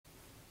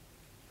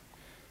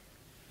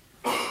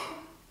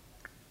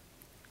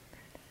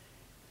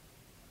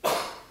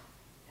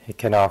It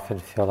can often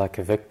feel like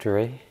a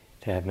victory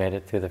to have made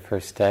it through the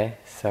first day,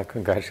 so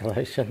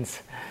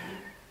congratulations.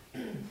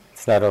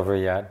 It's not over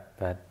yet,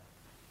 but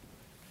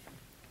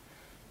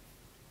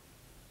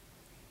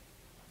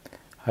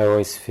I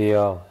always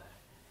feel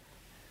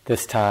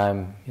this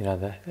time,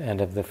 the end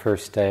of the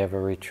first day of a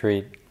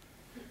retreat,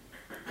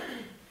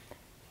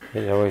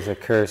 it always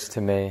occurs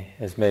to me,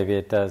 as maybe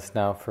it does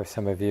now for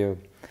some of you,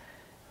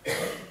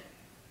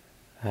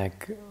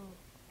 like,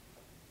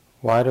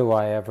 why do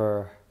I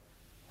ever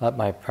let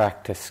my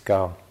practice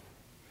go?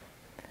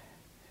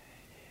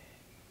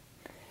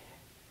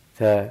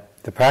 The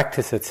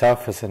practice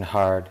itself isn't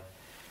hard.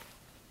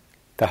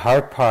 The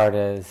hard part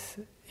is,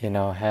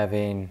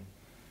 having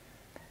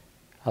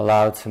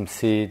allowed some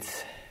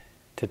seeds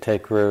to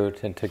take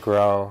root and to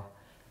grow,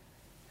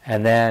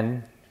 and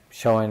then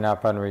showing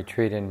up on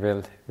retreat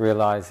and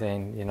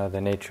realizing, the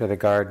nature of the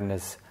garden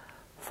is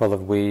full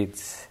of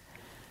weeds,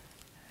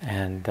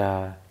 and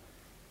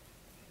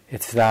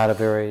it's not a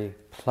very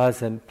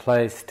pleasant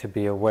place to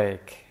be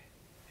awake.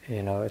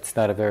 It's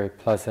not a very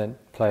pleasant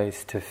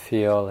place to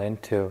feel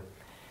into.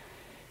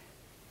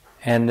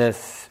 And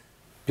this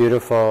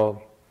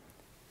beautiful,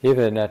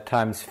 even at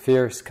times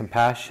fierce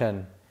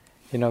compassion,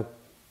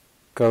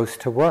 goes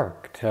to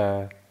work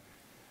to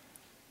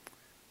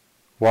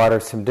water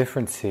some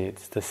different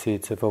seeds, the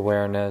seeds of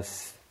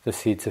awareness, the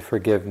seeds of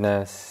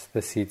forgiveness,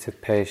 the seeds of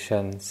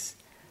patience.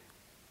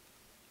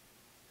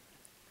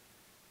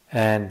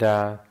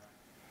 And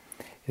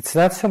it's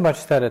not so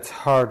much that it's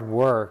hard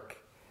work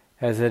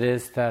as it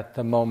is that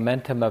the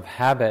momentum of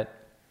habit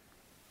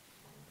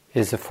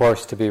is a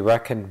force to be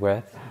reckoned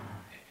with.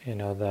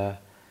 The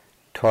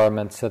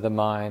torments of the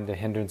mind, the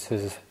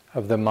hindrances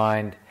of the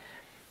mind,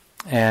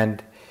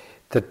 and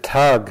the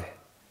tug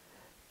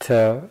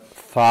to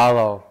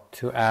follow,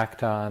 to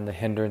act on the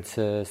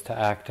hindrances, to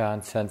act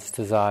on sense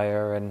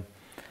desire, and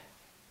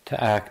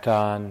to act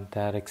on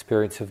that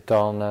experience of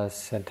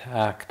dullness, and to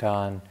act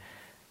on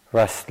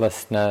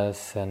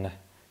restlessness, and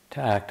to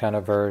act on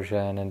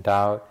aversion and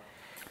doubt.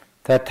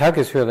 That tug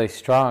is really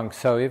strong.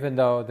 So even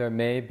though there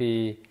may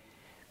be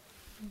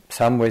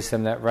some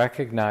wisdom that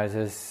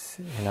recognizes,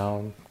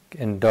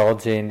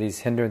 indulging these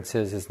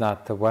hindrances is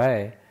not the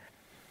way,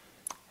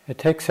 it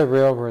takes a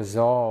real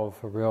resolve,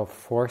 a real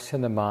force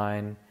in the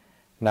mind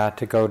not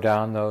to go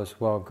down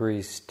those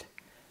well-greased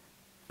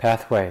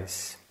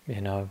pathways,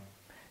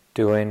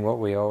 doing what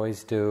we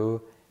always do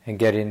and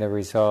getting the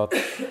results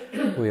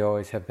we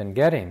always have been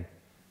getting,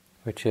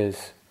 which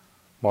is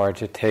more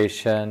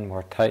agitation,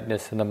 more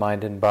tightness in the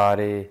mind and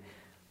body,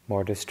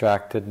 more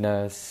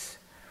distractedness,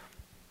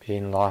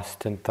 being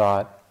lost in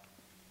thought.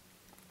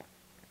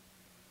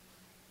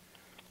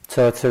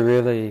 So it's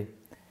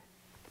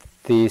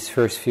these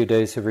first few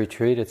days of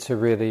retreat, it's a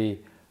really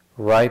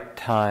ripe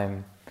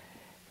time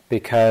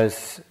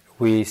because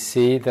we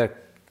see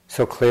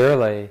so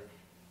clearly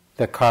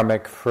the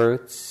karmic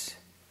fruits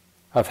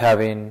of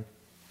having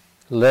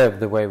lived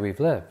the way we've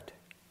lived.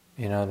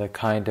 The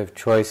kind of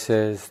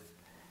choices,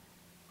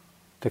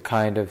 the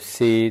kind of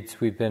seeds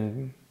we've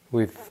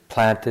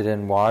planted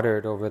and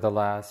watered over the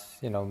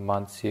last,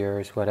 months,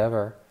 years,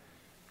 whatever.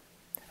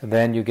 And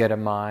then you get a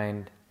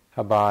mind,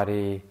 a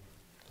body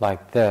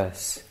like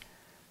this.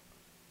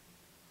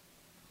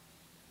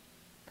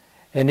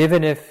 And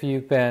even if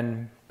you've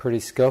been pretty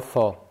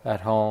skillful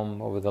at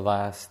home over the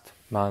last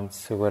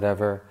months or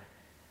whatever,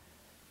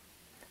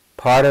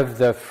 part of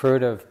the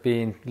fruit of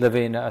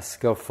living a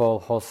skillful,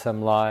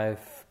 wholesome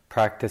life,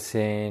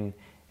 practicing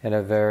in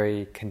a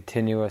very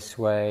continuous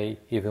way,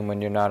 even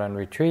when you're not on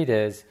retreat,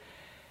 is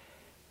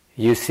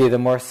you see the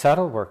more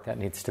subtle work that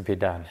needs to be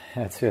done.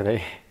 It's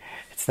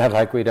not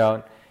like we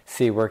don't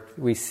see work,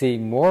 we see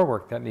more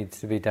work that needs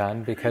to be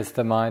done because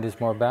the mind is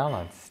more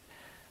balanced,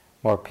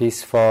 more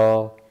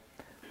peaceful,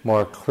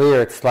 more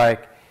clear. It's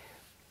like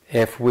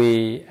if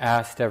we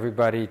asked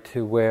everybody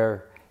to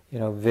wear,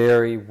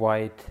 very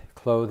white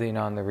clothing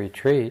on the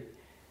retreat,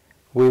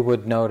 we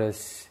would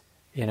notice,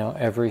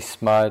 every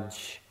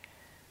smudge,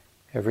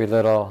 every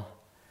little.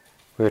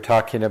 We were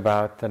talking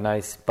about the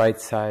nice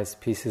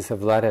bite-sized pieces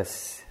of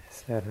lettuce.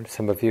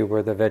 Some of you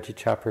were the veggie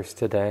choppers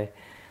today,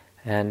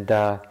 and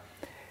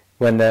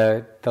when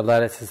the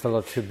lettuce is a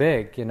little too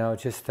big,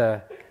 just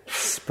a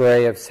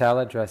spray of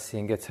salad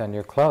dressing gets on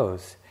your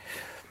clothes.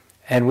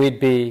 And we'd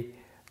be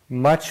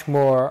much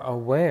more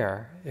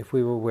aware if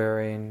we were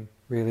wearing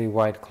really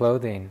white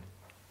clothing.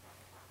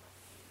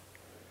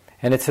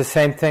 And it's the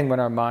same thing when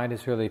our mind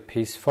is really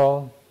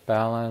peaceful,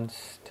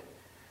 balanced,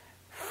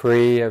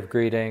 free of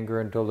greed,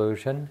 anger, and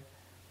delusion.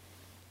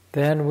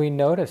 Then we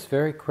notice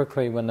very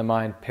quickly when the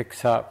mind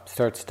picks up,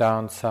 starts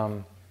down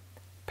some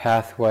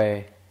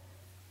pathway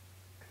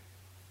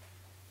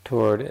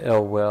toward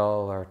ill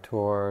will or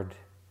toward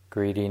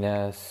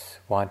greediness,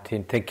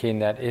 wanting, thinking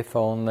that if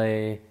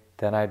only,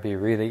 then I'd be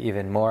really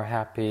even more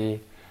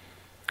happy,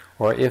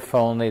 or if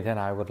only, then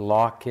I would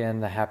lock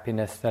in the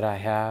happiness that I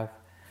have.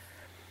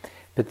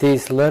 But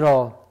these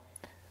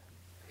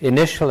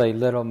initially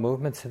little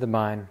movements of the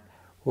mind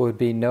would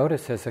be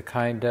noticed as a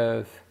kind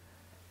of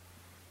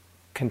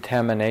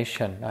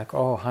contamination, like,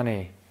 oh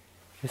honey,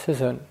 this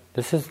isn't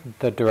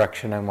the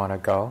direction I want to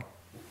go.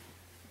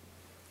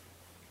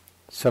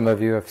 Some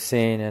of you have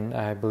seen, and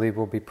I believe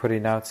we'll be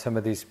putting out some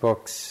of these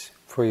books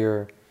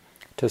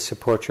to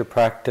support your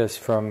practice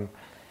from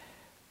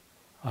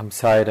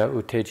Sayadaw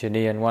U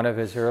Tejani, and one of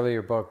his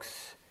earlier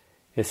books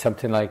is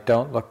something like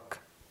 "Don't look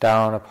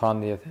down upon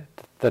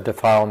the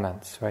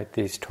defilements," right?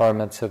 These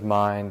torments of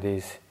mind,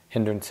 these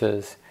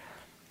hindrances.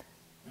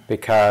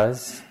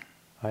 Because,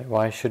 right,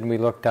 why shouldn't we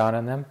look down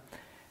on them?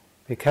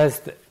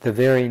 Because the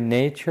very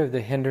nature of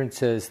the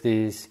hindrances,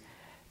 these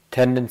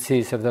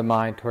tendencies of the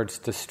mind towards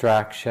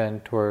distraction,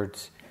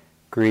 towards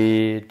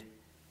greed,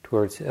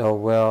 towards ill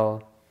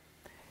will,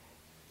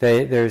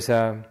 there's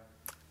a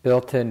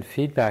built-in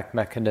feedback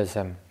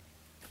mechanism.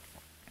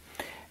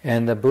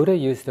 And the Buddha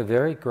used a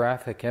very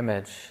graphic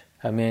image.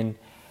 I mean,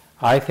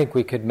 I think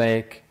we could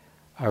make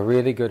a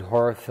really good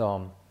horror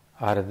film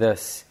out of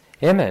this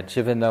image,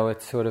 even though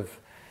it sort of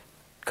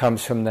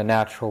comes from the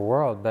natural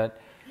world. But,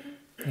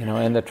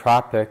 in the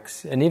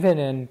tropics, and even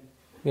in,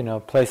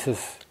 places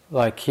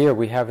like here,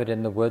 we have it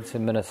in the woods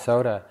in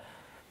Minnesota,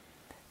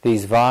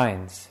 these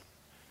vines.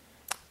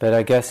 But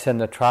I guess in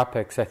the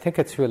tropics, I think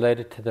it's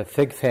related to the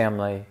fig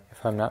family,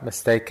 if I'm not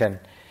mistaken.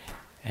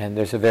 And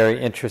there's a very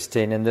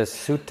interesting, in this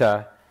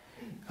sutta,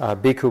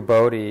 Bhikkhu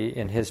Bodhi,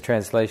 in his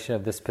translation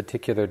of this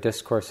particular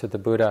discourse of the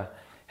Buddha,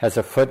 has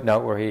a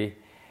footnote where he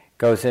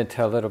goes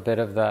into a little bit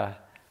of the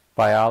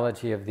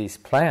biology of these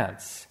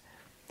plants,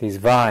 these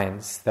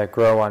vines that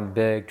grow on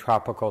big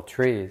tropical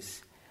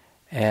trees.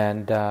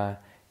 And,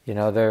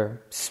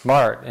 they're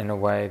smart in a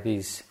way,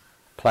 these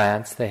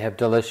plants. They have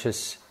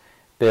delicious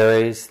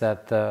berries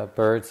that the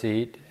birds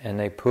eat, and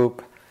they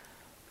poop,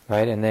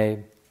 right? And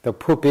they'll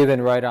poop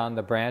even right on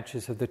the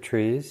branches of the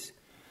trees.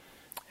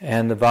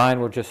 And the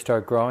vine will just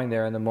start growing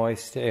there in the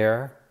moist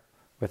air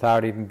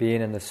without even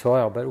being in the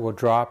soil, but it will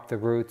drop the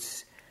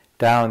roots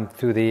down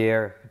through the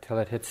air until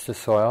it hits the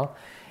soil.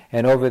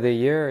 And over the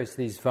years,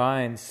 these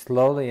vines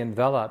slowly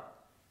envelop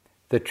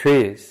the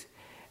trees.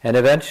 And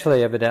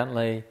eventually,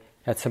 evidently,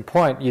 at some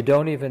point, you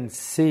don't even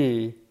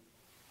see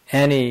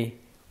any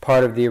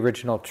part of the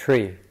original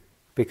tree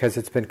because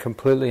it's been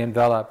completely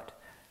enveloped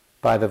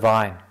by the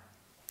vine,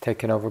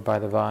 taken over by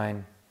the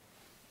vine.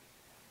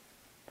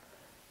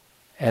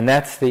 And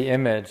that's the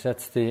image,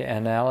 that's the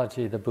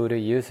analogy the Buddha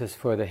uses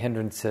for the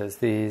hindrances,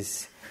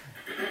 these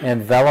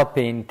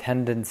enveloping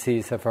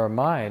tendencies of our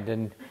mind.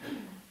 And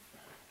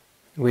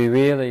we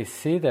really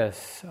see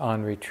this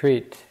on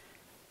retreat.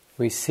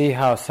 We see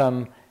how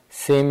some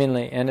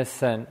seemingly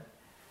innocent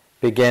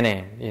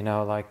beginning,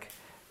 like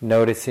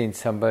noticing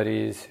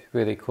somebody's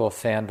really cool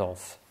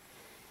sandals,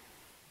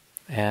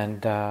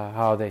 and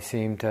how they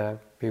seem to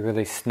be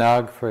really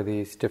snug for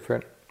these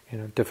different,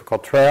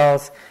 difficult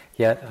trails,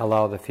 yet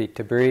allow the feet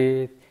to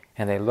breathe,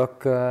 and they look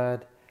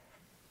good,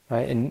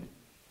 right?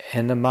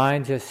 And the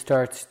mind just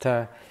starts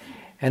to,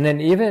 and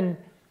then even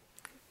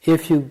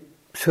if you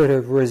sort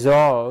of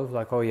resolve,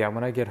 like, oh yeah,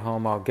 when I get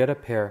home I'll get a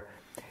pair,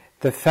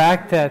 the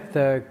fact that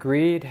the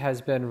greed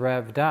has been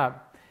revved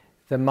up,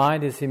 the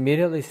mind is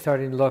immediately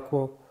starting to look,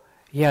 well,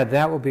 yeah,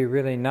 that will be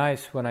really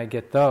nice when I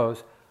get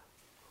those,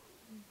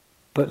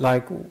 but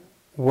like,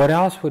 what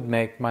else would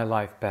make my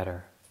life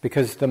better?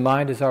 Because the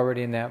mind is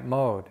already in that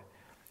mode,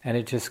 and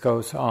it just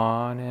goes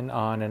on and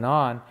on and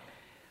on,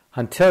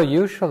 until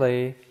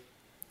usually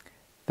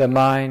the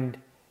mind,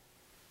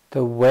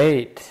 the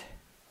weight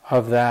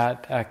of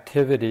that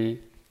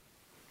activity,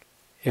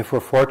 if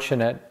we're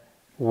fortunate,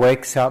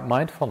 wakes up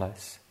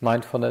mindfulness.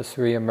 Mindfulness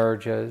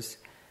reemerges,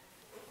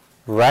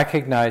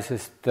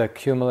 recognizes the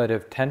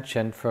cumulative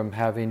tension from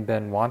having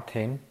been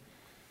wanting,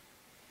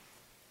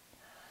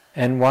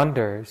 and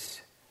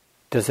wonders,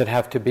 does it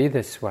have to be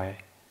this way?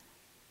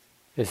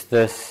 Is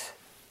this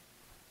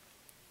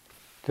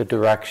the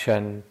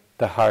direction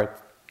the heart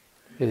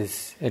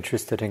is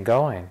interested in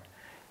going?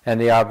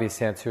 And the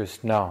obvious answer is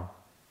no.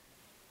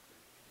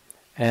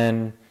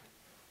 And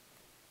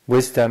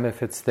wisdom,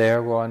 if it's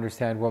there, will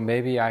understand, well,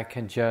 maybe I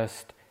can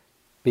just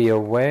be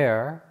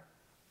aware,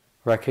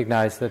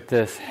 recognize that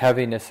this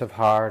heaviness of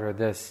heart, or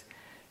this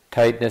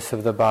tightness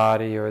of the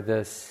body, or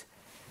this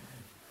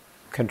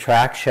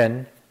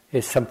contraction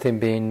is something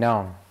being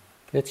known.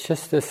 It's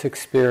just this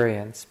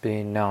experience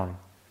being known.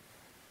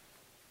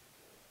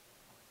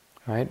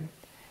 Right?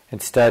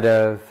 Instead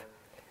of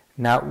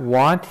not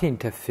wanting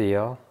to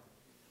feel,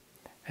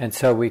 and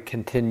so we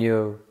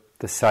continue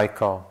the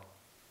cycle.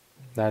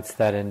 That's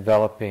that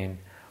enveloping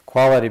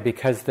quality,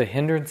 because the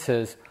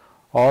hindrances,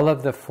 all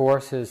of the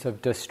forces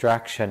of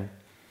distraction,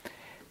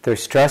 they're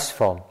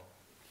stressful.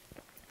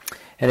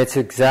 And it's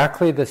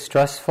exactly the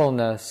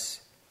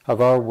stressfulness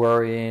of our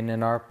worrying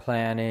and our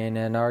planning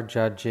and our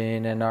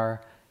judging and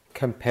our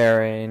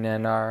comparing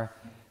and our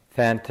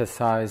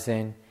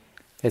fantasizing.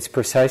 It's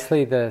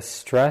precisely the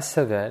stress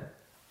of it,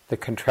 the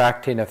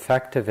contracting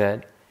effect of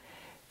it,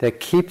 that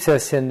keeps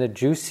us in the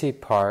juicy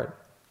part,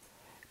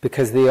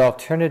 because the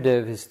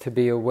alternative is to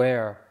be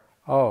aware,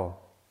 oh,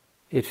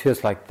 it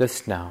feels like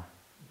this now.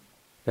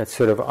 That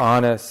sort of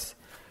honest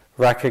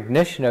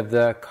recognition of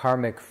the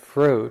karmic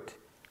fruit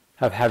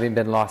of having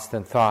been lost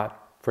in thought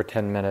for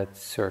 10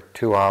 minutes or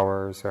 2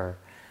 hours or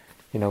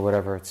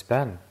whatever it's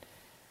been.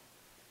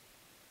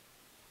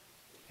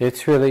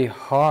 It's really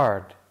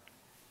hard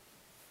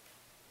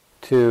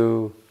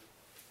to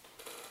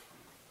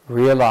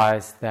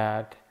realize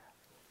that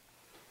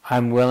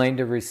I'm willing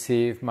to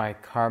receive my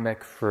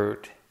karmic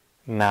fruit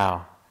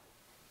now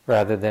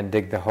rather than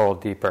dig the hole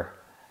deeper.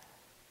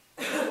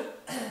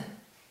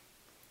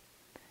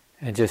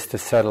 And just to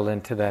settle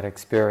into that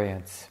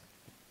experience.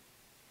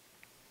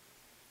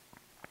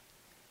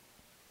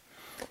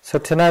 So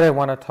tonight I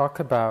want to talk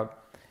about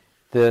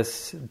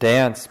this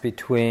dance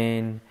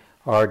between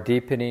our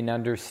deepening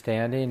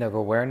understanding of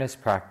awareness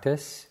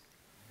practice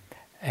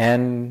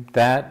and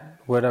that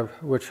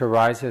which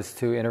arises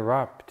to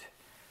interrupt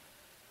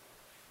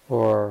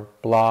or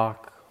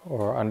block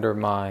or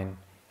undermine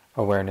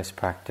awareness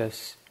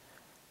practice.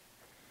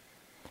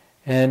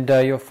 And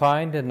you'll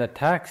find in the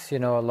text, a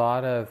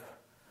lot of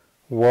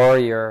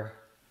warrior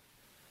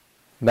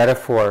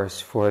metaphors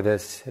for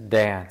this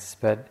dance,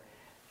 but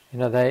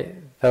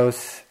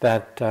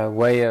that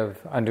way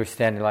of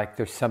understanding, like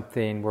there's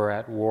something we're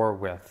at war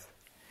with.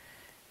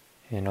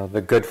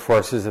 The good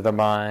forces of the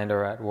mind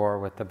are at war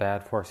with the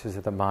bad forces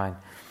of the mind.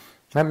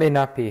 That may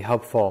not be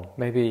helpful.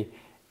 Maybe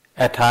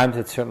at times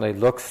it certainly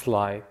looks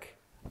like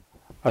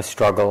a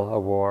struggle, a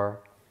war.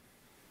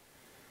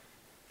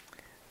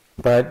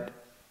 But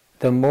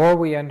the more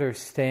we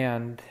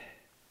understand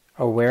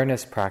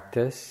awareness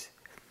practice,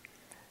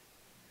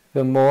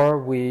 the more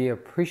we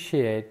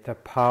appreciate the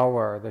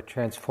power, the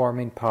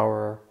transforming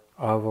power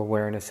of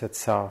awareness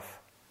itself.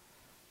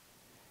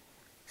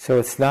 So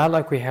it's not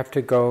like we have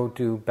to go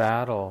do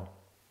battle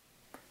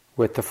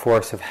with the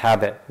force of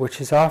habit,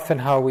 which is often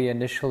how we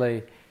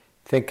initially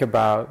think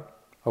about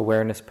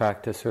awareness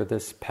practice or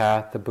this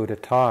path the Buddha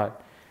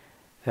taught,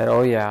 that,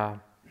 oh yeah,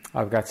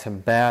 I've got some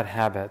bad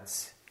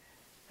habits,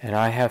 and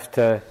I have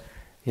to,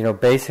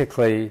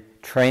 basically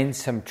train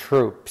some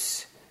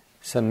troops,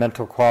 some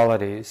mental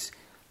qualities,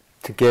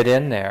 to get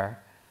in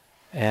there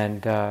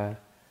and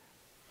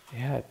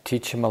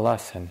teach them a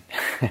lesson.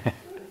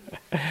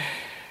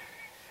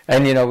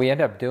 And we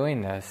end up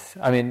doing this.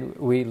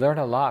 We learn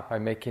a lot by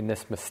making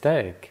this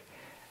mistake.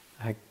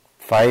 Like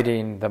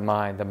fighting the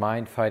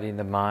mind fighting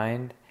the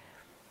mind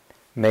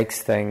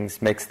makes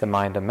the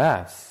mind a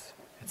mess.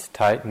 It's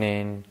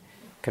tightening,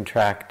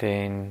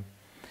 contracting.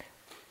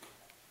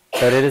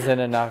 But it isn't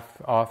enough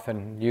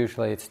often,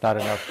 usually it's not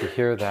enough to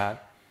hear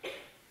that.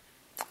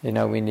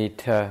 We need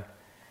to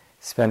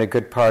spend a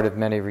good part of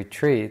many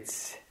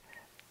retreats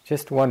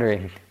just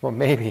wondering, well,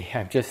 maybe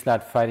I'm just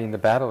not fighting the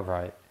battle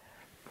right.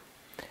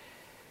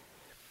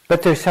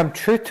 But there's some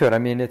truth to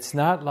it. It's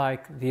not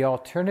like the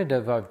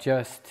alternative of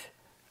just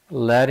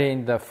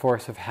letting the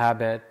force of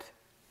habit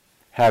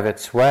have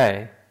its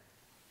way.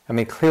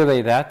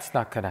 Clearly that's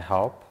not going to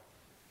help.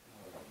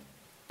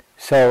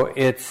 So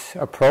it's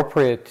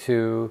appropriate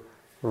to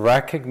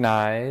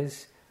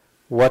recognize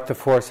what the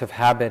force of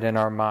habit in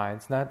our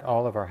minds, not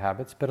all of our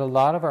habits, but a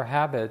lot of our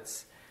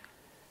habits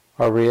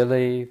are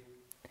really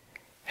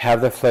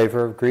have the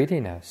flavor of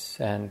greediness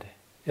and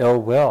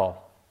ill will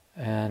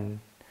and,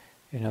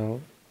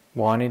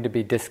 wanting to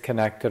be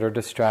disconnected or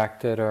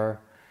distracted or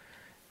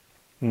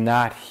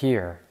not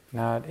here,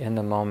 not in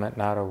the moment,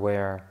 not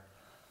aware.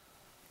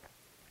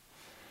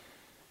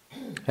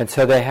 And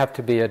so they have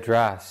to be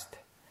addressed.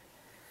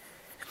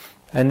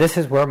 And this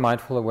is where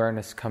mindful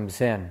awareness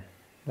comes in.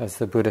 As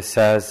the Buddha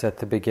says at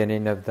the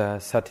beginning of the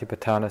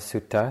Satipatthana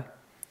Sutta,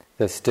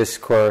 this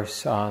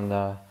discourse on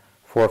the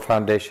 4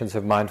 foundations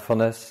of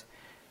mindfulness,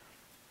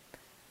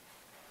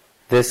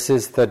 this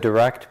is the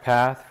direct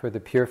path for the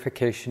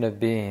purification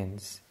of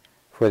beings,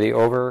 for the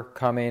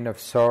overcoming of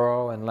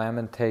sorrow and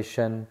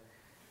lamentation,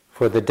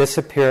 for the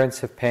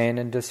disappearance of pain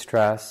and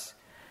distress,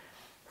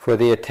 for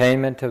the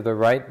attainment of the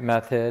right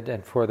method,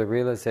 and for the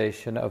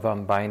realization of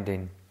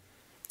unbinding.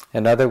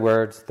 In other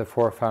words, the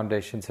 4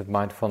 foundations of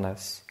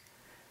mindfulness.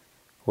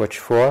 Which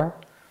 4?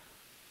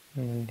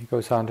 And he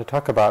goes on to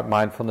talk about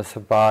mindfulness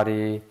of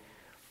body,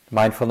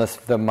 mindfulness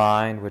of the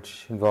mind,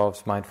 which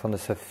involves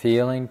mindfulness of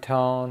feeling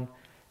tone,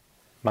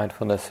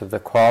 mindfulness of the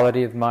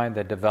quality of mind,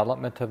 the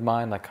development of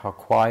mind, like how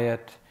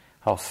quiet,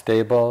 how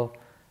stable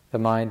the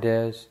mind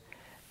is,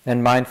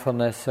 and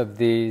mindfulness of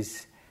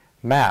these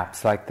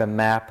maps, like the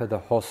map of the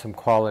wholesome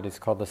qualities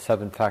called the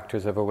 7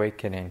 factors of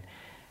awakening,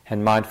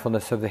 and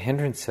mindfulness of the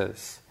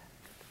hindrances.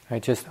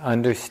 Right? Just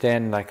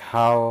understand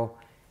how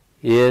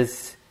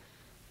is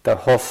the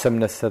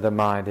wholesomeness of the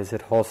mind. Is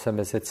it wholesome?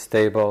 Is it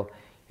stable?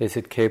 Is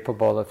it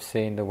capable of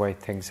seeing the way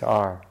things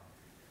are?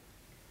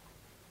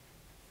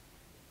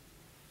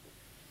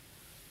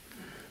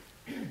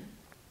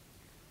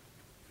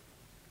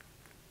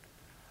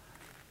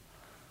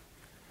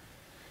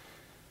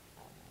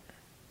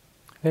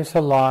 There's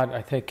a lot,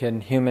 I think, in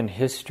human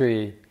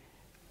history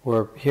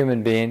where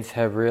human beings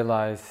have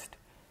realized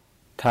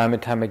time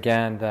and time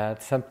again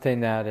that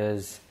something that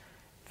is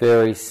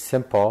very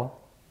simple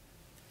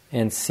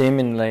and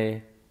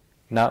seemingly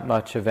not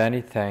much of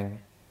anything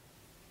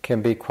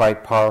can be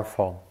quite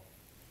powerful.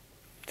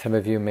 Some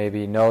of you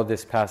maybe know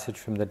this passage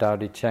from the Tao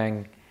Te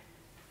Ching.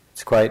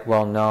 It's quite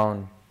well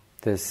known,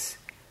 this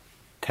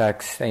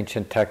text,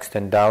 ancient text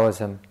in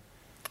Taoism.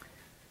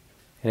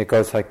 And it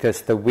goes like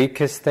this: the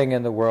weakest thing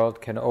in the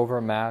world can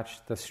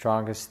overmatch the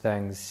strongest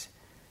things.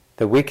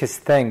 The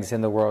weakest things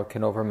in the world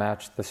can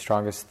overmatch the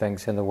strongest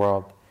things in the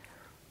world.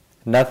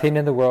 Nothing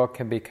in the world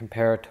can be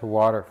compared to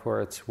water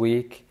for its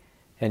weak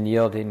and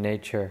yielding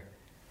nature.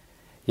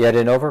 Yet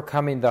in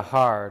overcoming the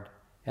hard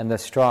and the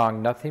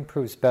strong, nothing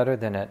proves better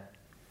than it,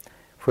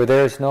 for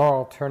there is no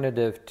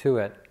alternative to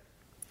it.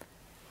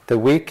 The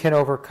weak can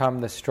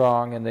overcome the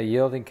strong, and the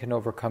yielding can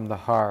overcome the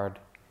hard.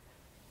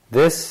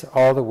 This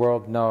all the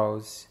world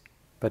knows,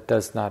 but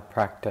does not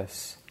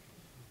practice.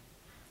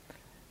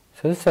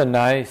 So this is a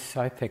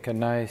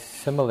nice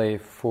simile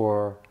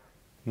for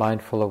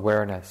mindful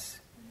awareness,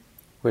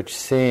 which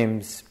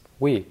seems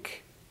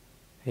weak.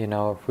 You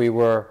know, if we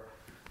were,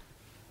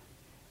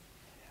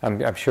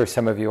 I'm sure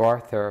some of you are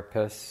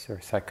therapists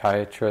or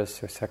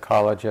psychiatrists or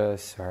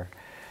psychologists or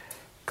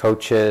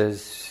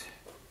coaches,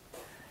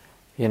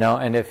 you know,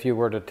 and if you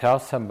were to tell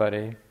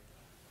somebody,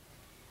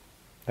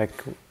 like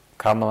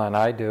Kamala and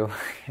I do,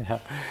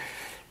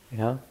 you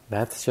know,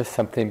 that's just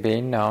something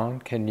being known.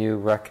 Can you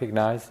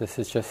recognize this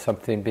is just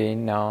something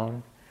being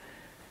known?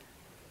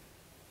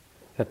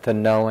 That the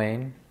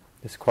knowing,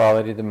 this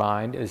quality of the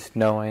mind, is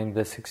knowing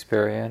this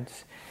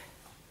experience.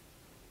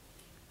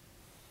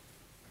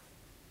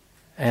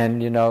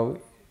 And, you know,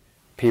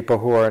 people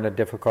who are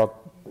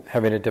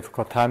having a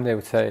difficult time, they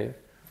would say,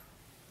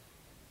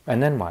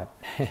 and then what?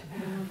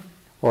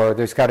 Or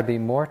there's got to be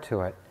more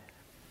to it.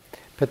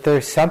 But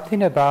there's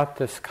something about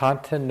this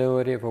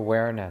continuity of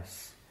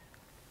awareness.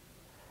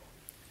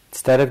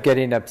 Instead of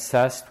getting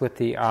obsessed with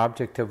the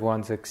object of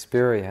one's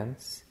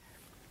experience,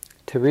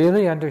 to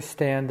really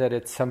understand that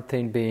it's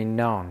something being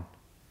known.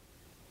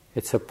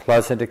 It's a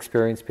pleasant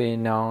experience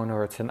being known,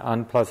 or it's an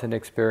unpleasant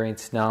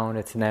experience known,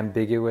 it's an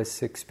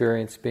ambiguous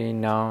experience being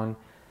known,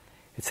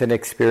 it's an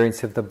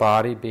experience of the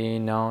body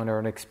being known, or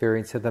an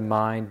experience of the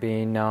mind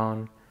being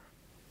known.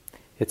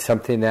 It's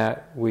something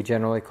that we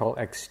generally call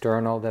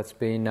external that's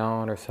being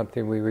known, or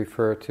something we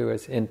refer to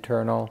as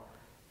internal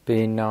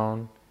being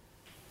known.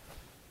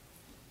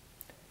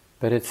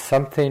 But it's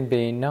something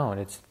being known.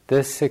 It's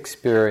this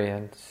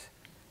experience,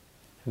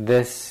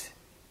 this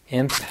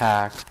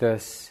impact,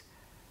 this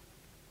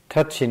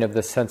touching of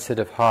the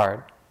sensitive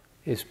heart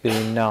is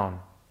being known.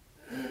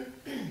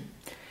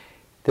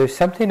 There's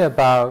something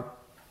about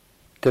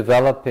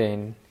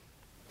developing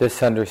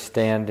this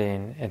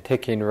understanding and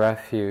taking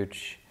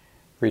refuge,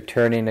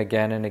 returning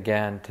again and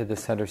again to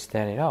this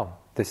understanding. Oh,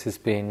 this is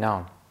being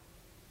known.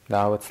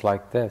 Now it's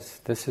like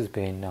this. This is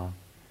being known.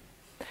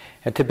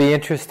 And to be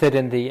interested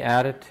in the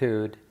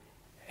attitude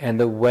and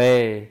the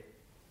way,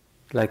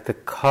 like the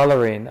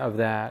coloring of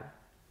that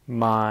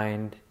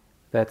mind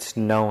that's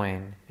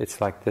knowing.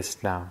 It's like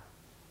this now.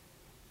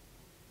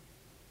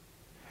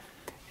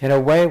 In a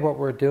way, what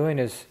we're doing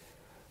is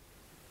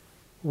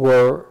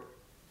we're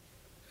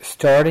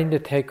starting to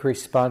take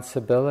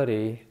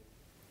responsibility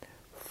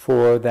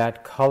for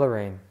that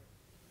coloring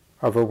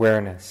of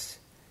awareness.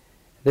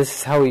 This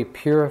is how we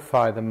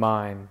purify the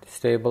mind,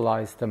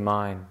 stabilize the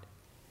mind.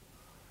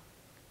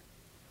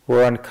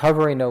 We're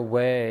uncovering a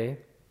way,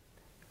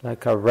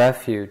 like a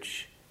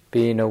refuge,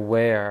 being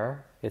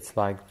aware, it's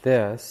like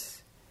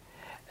this,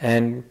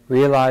 and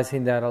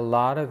realizing that a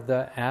lot of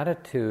the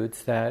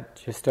attitudes that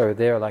just are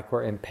there, like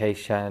we're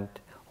impatient,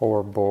 or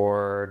we're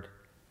bored,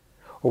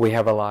 or we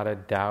have a lot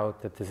of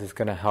doubt that this is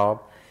going to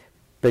help,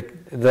 but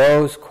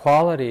those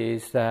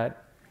qualities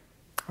that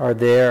are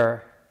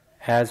there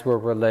as we're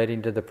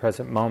relating to the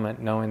present moment,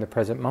 knowing the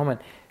present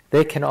moment,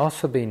 they can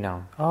also be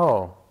known.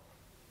 Oh,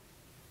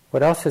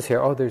 what else is here?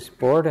 Oh, there's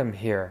boredom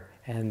here.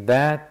 And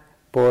that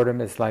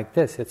boredom is like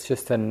this. It's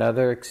just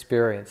another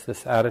experience.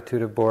 This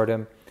attitude of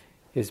boredom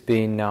is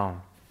being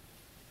known.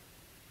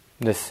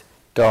 This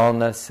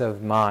dullness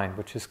of mind,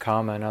 which is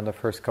common on the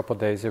first couple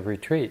days of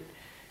retreat,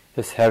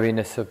 this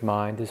heaviness of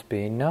mind is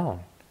being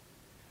known.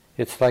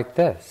 It's like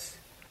this.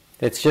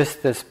 It's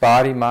just this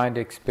body-mind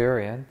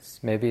experience.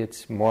 Maybe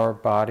it's more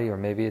body or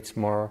maybe it's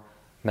more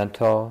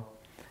mental.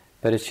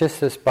 But it's just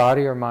this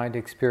body or mind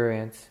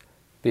experience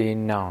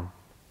being known.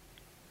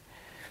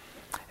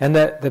 And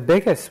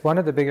one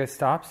of the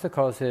biggest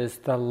obstacles is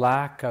the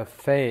lack of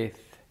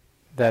faith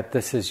that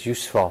this is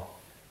useful,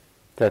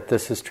 that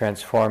this is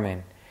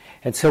transforming.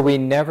 And so we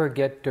never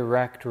get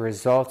direct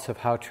results of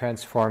how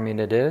transforming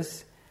it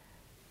is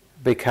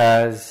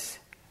because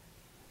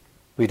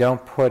we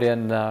don't put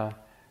in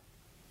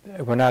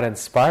we're not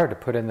inspired to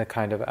put in the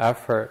kind of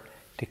effort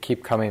to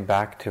keep coming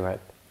back to it.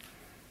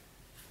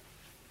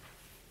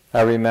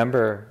 I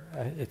remember,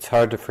 it's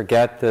hard to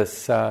forget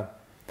this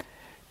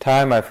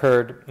time I've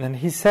heard, and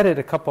he said it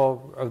a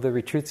couple of the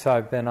retreats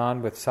I've been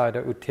on with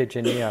Sayadaw U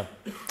Tejaniya.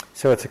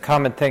 So it's a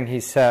common thing he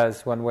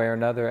says one way or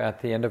another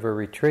at the end of a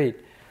retreat.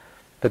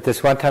 But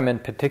this one time in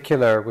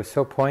particular was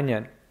so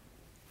poignant.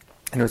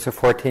 And it was a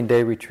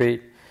 14-day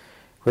retreat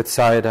with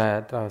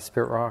Sayadaw at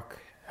Spirit Rock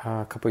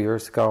a couple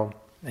years ago,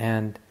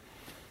 and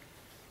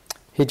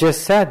he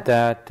just said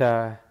that,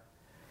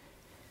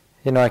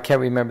 I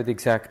can't remember the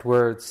exact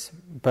words,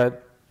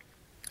 but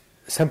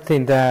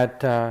something that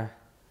the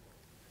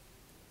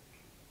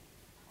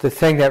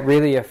thing that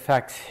really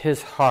affects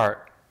his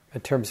heart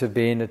in terms of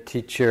being a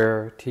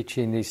teacher,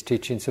 teaching these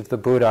teachings of the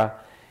Buddha,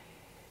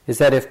 is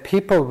that if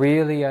people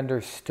really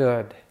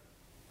understood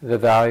the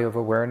value of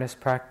awareness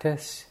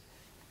practice,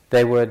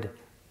 they would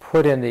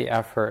put in the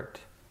effort,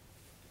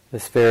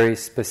 this very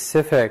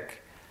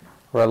specific,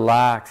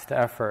 relaxed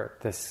effort,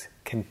 this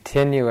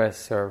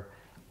continuous, or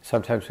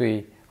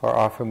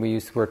often we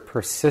use the word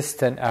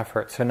persistent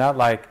effort. So not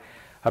like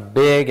a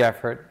big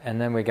effort and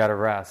then we got to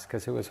rest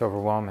because it was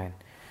overwhelming,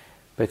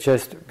 but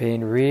just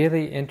being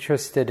really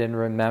interested in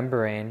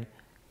remembering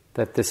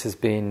that this is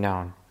being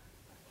known.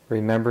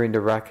 Remembering to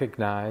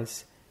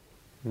recognize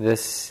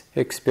this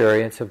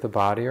experience of the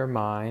body or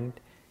mind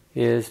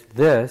is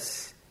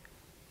this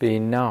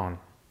being known.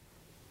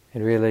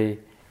 And really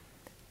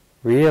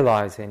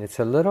realizing it's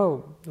a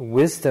little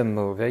wisdom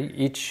move,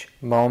 each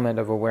moment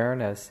of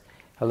awareness,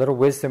 a little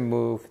wisdom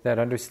move that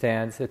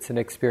understands it's an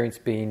experience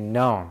being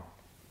known.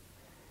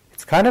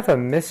 It's kind of a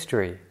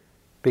mystery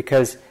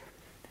because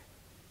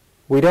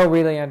we don't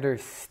really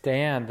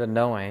understand the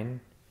knowing,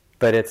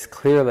 but it's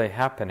clearly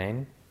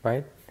happening,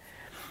 right?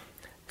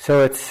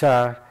 So it's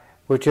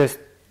we're just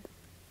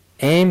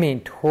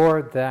aiming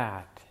toward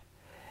that,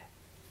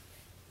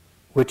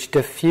 which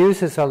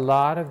diffuses a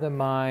lot of the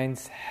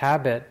mind's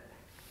habit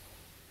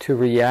to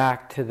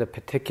react to the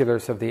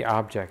particulars of the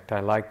object. I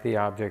like the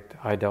object,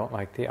 I don't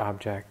like the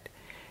object.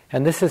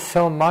 And this is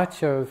so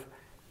much of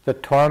the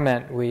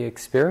torment we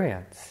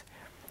experience,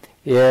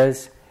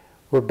 is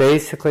we're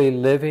basically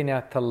living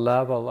at the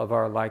level of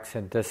our likes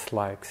and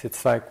dislikes.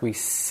 It's like we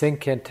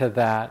sink into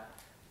that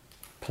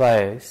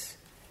place,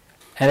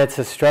 and it's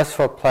a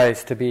stressful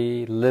place to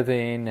be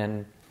living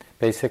and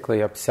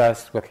basically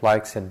obsessed with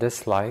likes and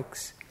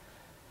dislikes.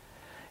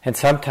 And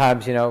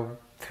sometimes,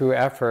 through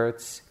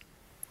efforts,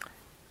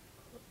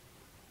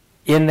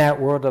 in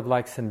that world of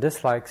likes and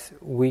dislikes,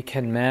 we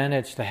can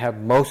manage to have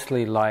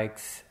mostly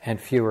likes and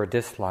fewer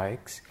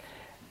dislikes,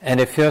 and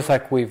it feels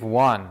like we've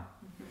won.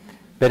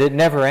 But it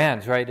never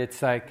ends, right?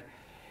 It's like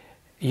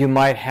you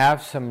might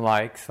have some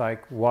likes,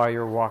 like while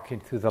you're walking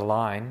through the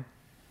line,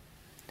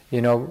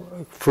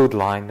 food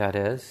line that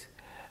is,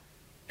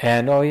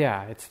 and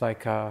it's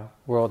like a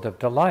world of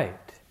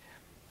delight.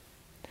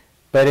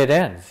 But it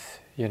ends,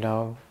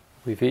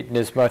 We've eaten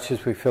as much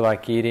as we feel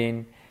like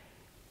eating,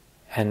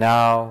 and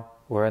now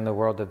we're in the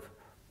world of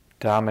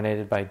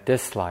dominated by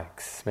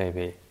dislikes,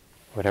 maybe,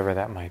 whatever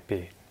that might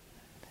be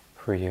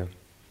for you.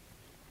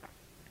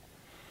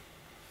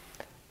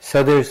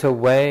 So there's a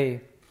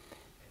way,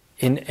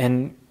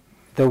 and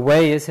the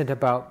way isn't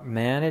about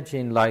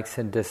managing likes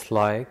and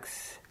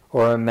dislikes,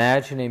 or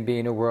imagining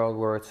being a world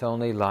where it's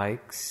only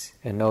likes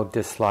and no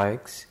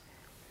dislikes.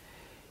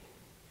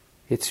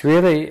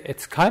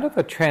 It's kind of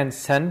a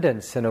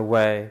transcendence in a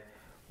way,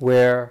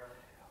 where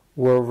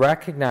we're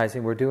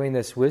recognizing, we're doing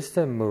this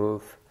wisdom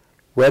move,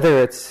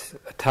 whether it's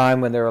a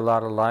time when there are a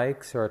lot of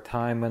likes or a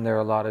time when there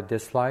are a lot of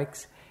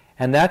dislikes.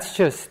 And that's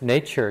just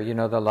nature,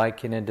 the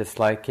liking and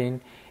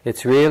disliking.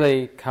 It's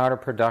really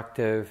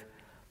counterproductive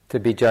to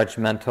be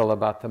judgmental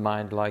about the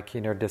mind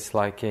liking or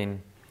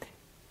disliking.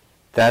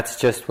 That's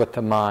just what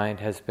the mind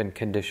has been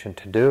conditioned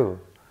to do,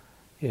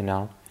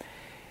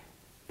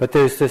 But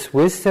there's this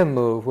wisdom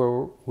move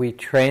where we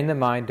train the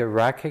mind to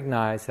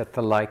recognize that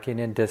the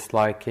liking and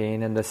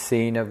disliking and the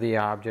seeing of the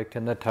object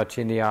and the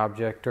touching the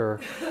object,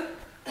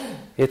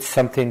 it's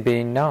something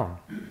being known.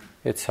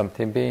 It's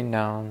something being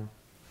known.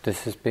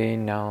 This is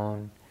being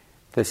known.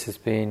 This is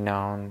being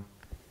known.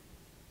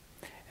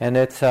 And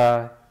it's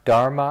a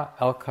Dharma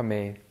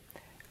alchemy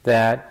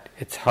that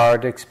it's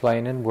hard to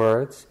explain in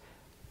words,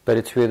 but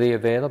it's really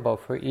available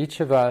for each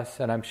of us,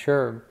 and I'm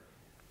sure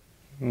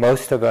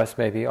most of us,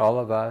 maybe all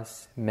of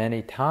us,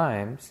 many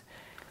times,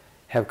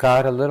 have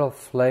got a little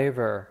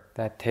flavor,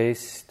 that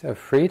taste of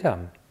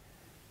freedom.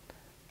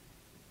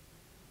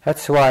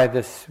 That's why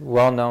this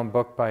well-known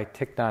book by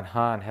Thich Nhat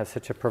Hanh has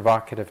such a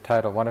provocative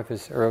title. One of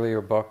his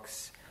earlier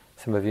books,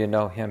 some of you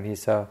know him,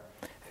 he's a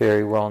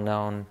very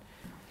well-known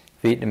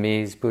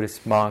Vietnamese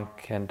Buddhist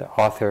monk and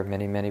author of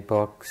many, many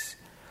books.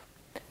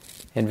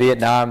 In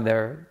Vietnam,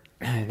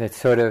 that's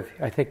sort of,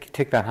 I think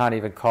Thich Nhat Hanh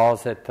even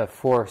calls it the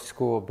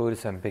four-school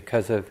Buddhism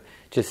because of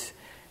just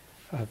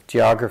of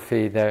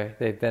geography. The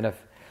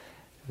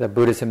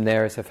Buddhism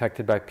there is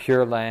affected by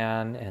Pure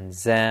Land and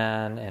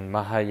Zen and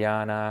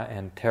Mahayana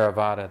and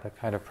Theravada, the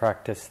kind of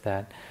practice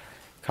that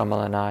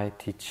Kamal and I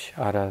teach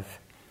out of.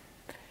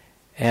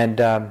 And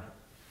so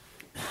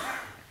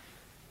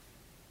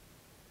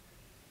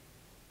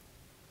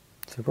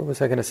what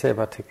was I going to say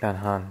about Thich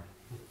Nhat Hanh?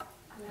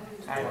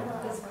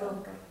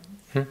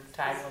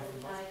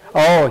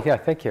 Oh, yeah,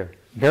 thank you.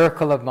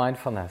 Miracle of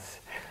Mindfulness.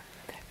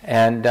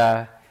 And,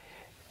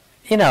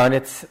 and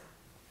it's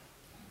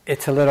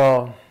a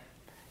little,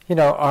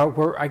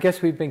 I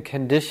guess we've been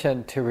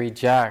conditioned to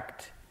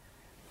reject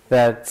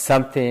that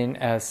something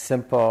as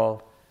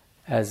simple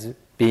as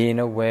being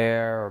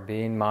aware or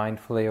being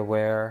mindfully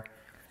aware.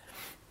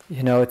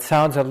 It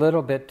sounds a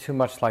little bit too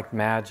much like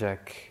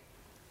magic,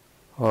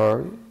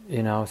 or,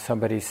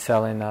 somebody's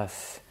selling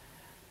us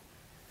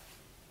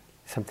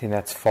something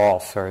that's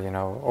false, or,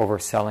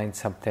 overselling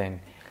something.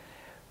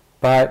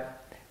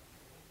 But,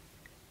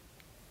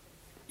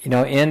 in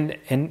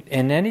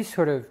any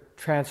sort of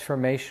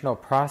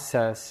transformational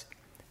process,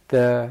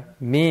 the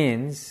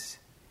means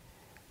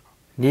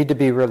need to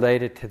be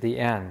related to the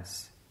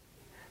ends.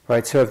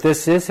 Right? So if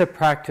this is a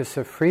practice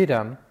of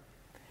freedom,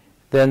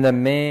 then the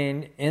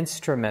main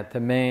instrument,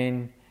 the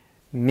main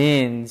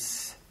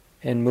means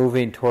in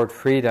moving toward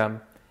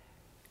freedom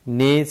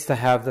needs to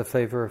have the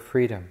flavor of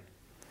freedom.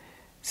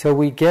 So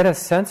we get a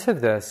sense of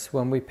this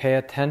when we pay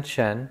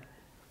attention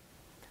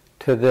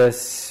to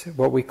this,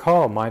 what we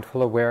call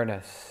mindful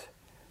awareness,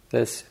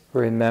 this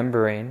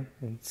remembering.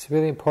 It's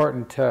really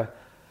important to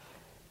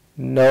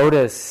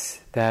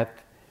notice that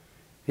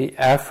the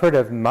effort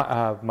of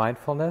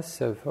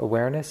mindfulness, of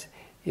awareness,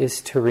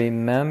 is to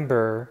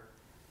remember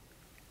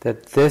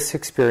that this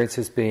experience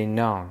is being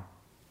known.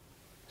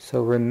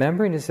 So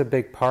remembering is a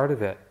big part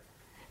of it.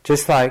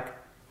 Just like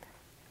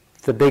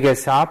the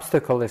biggest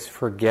obstacle is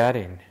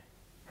forgetting,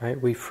 right?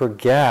 We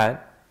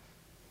forget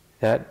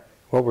that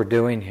what we're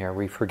doing here.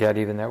 We forget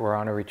even that we're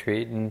on a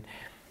retreat, and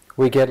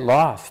we get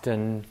lost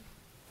in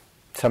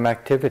some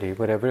activity,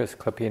 whatever it is,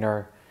 clipping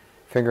our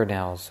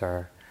fingernails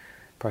or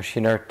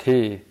brushing our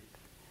teeth.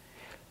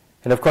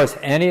 And of course,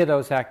 any of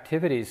those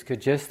activities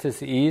could just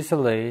as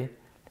easily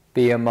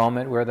be a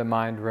moment where the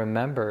mind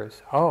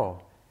remembers, oh,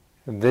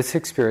 this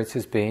experience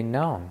is being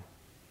known.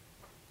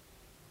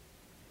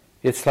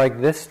 It's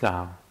like this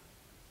now.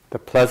 The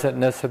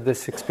pleasantness of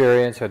this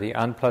experience or the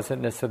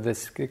unpleasantness of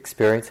this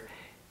experience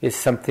is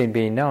something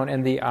being known.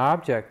 And the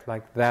object,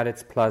 like that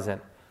it's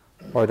pleasant,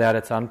 or that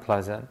it's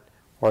unpleasant,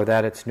 or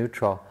that it's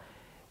neutral,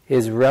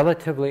 is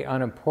relatively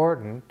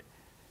unimportant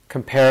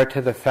compared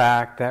to the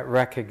fact that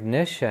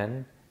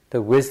recognition,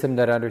 the wisdom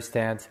that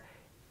understands,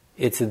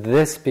 it's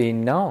this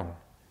being known.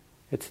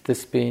 It's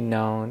this being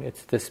known,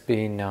 it's this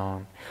being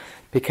known.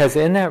 Because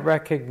in that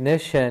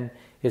recognition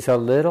is a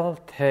little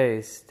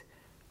taste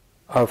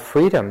of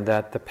freedom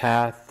that the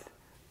path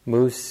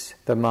moves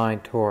the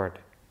mind toward,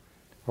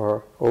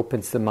 or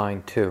opens the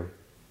mind to.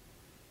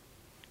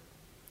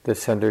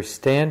 This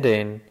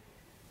understanding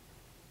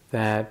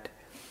that,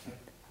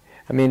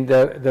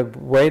 the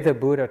way the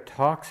Buddha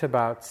talks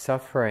about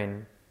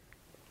suffering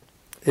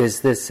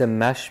is this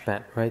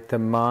enmeshment, right? The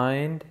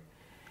mind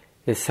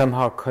is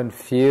somehow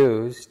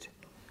confused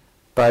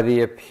by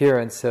the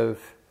appearance of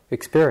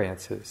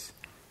experiences.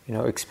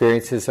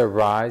 Experiences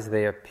arise,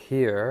 they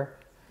appear,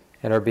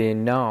 and are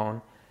being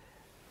known,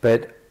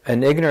 but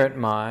an ignorant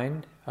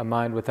mind, a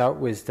mind without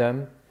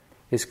wisdom,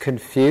 is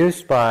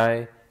confused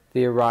by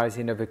the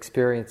arising of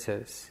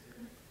experiences.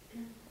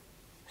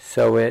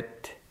 So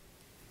it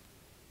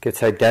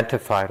gets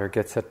identified or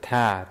gets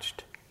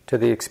attached to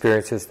the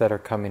experiences that are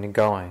coming and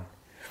going.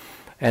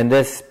 And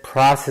this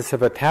process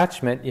of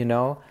attachment,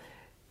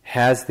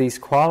 has these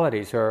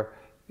qualities, or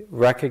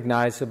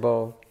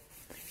recognizable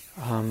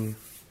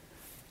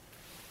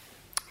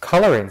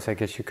colorings, I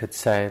guess you could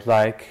say,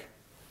 like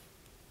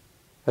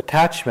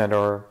attachment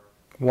or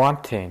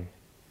wanting,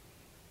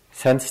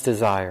 sense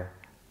desire,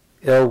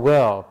 ill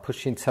will,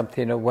 pushing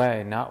something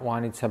away, not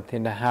wanting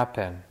something to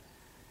happen,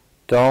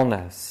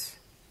 dullness,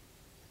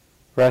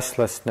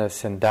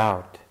 restlessness, and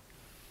doubt.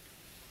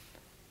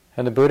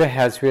 And the Buddha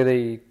has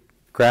really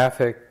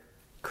graphic,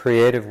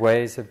 creative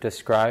ways of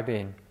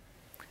describing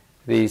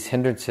these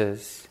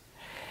hindrances.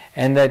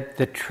 And that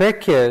the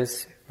trick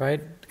is,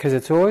 right, because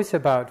it's always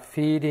about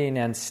feeding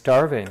and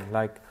starving,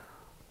 like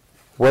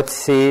what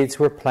seeds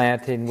we're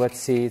planting, what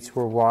seeds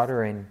we're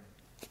watering.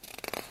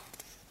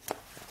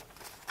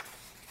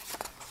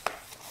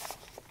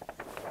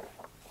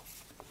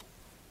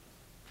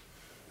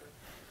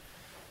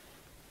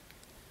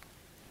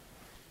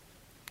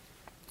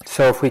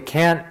 So if we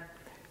can't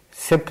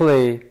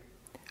simply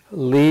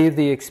leave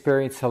the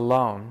experience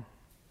alone,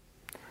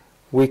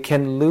 we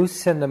can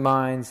loosen the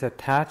mind's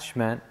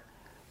attachment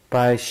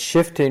by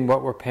shifting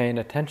what we're paying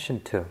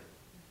attention to.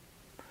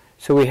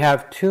 So we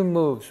have two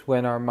moves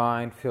when our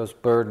mind feels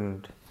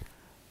burdened,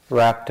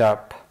 wrapped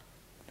up,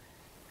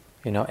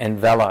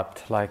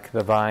 enveloped, like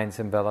the vines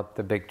envelop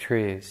the big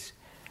trees.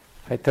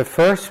 Right? The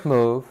first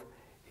move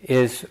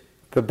is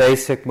the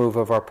basic move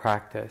of our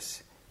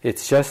practice.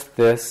 It's just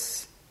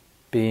this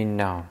being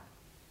known.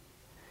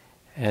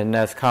 And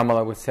as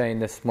Kamala was saying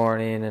this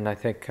morning, and I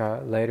think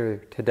later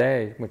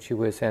today, when she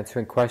was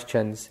answering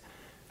questions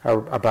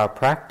about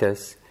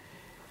practice,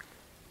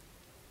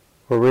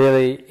 we're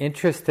really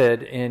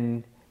interested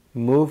in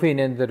moving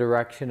in the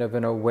direction of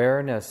an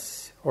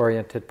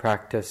awareness-oriented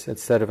practice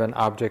instead of an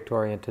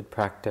object-oriented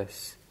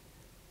practice,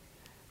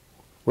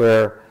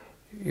 where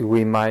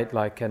we might,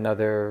 like in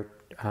other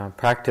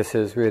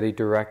practices, really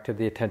direct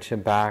the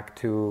attention back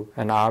to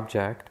an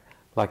object,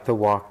 like the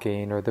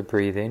walking or the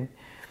breathing.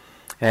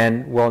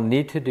 And we'll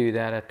need to do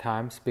that at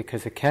times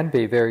because it can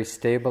be very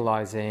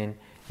stabilizing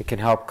It can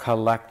help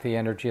collect the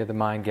energy of the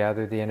mind,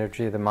 gather the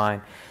energy of the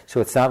mind. So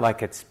it's not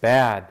like it's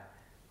bad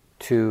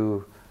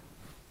to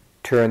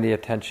turn the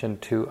attention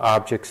to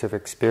objects of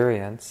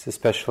experience,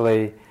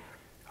 especially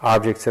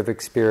objects of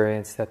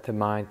experience that the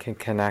mind can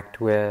connect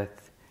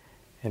with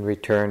and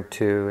return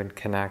to and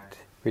connect,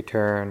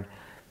 return,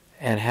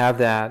 and have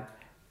that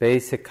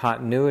basic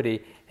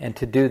continuity. And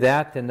to do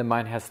that, then the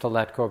mind has to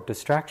let go of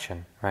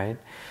distraction, right?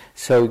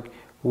 So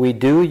we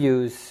do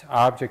use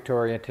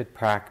object-oriented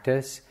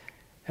practice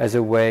as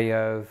a way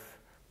of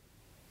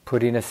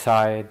putting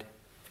aside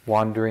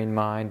wandering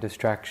mind,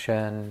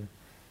 distraction,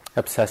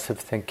 obsessive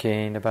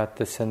thinking about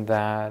this and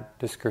that,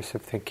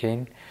 discursive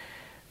thinking,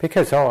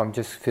 because, I'm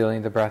just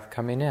feeling the breath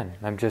coming in,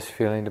 I'm just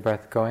feeling the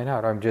breath going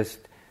out, I'm just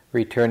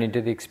returning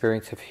to the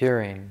experience of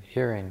hearing,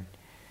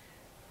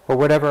 or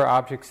whatever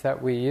objects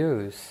that we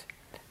use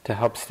to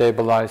help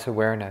stabilize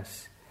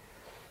awareness.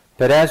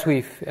 But as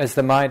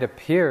the mind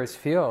appears,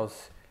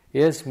 feels,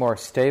 is more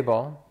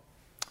stable,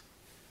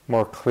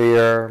 more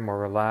clear, more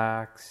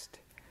relaxed,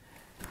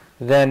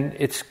 then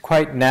it's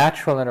quite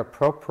natural and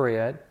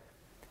appropriate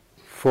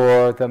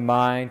for the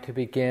mind to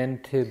begin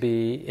to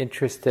be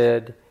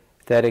interested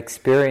that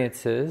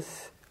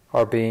experiences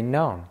are being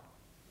known.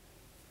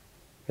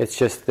 It's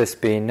just this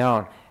being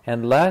known.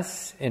 And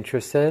less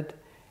interested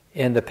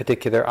in the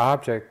particular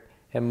object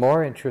and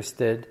more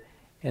interested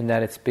in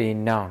that it's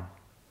being known.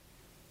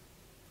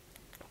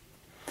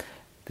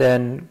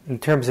 Then, in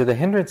terms of the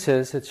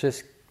hindrances, it's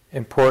just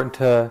important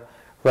to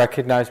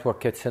recognize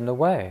what gets in the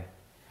way.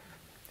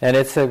 And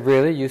it's a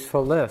really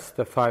useful list,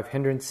 the 5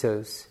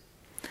 hindrances.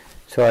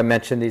 So I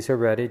mentioned these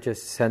already,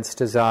 just sense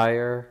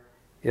desire,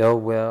 ill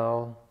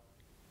will,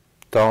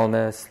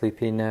 dullness,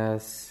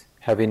 sleepiness,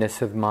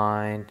 heaviness of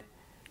mind,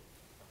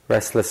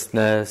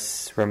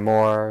 restlessness,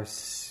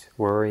 remorse,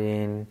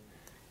 worrying,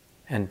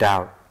 and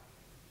doubt.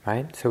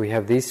 Right? So we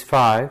have these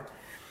 5.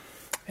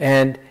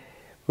 And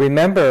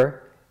remember,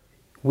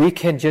 we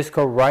can just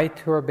go right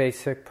to our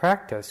basic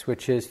practice,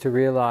 which is to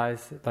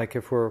realize, like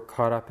if we're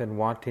caught up in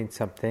wanting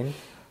something,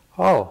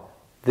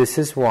 this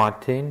is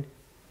wanting,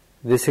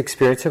 this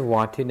experience of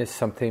wanting is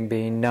something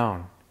being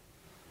known.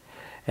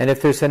 And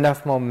if there's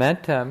enough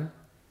momentum,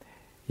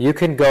 you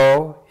can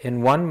go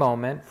in one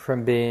moment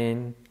from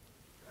being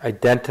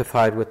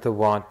identified with the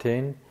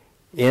wanting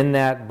in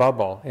that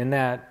bubble, in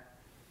that,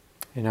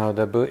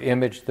 the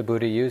image the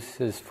Buddha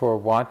uses for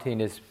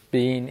wanting is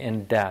being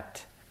in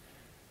debt,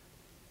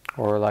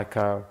 or like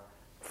a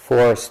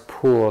forest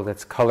pool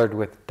that's colored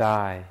with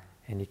dye,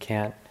 and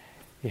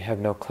you have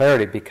no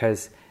clarity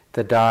because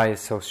the dye is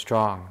so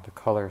strong, the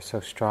color is so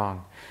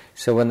strong.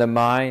 So when the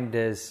mind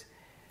is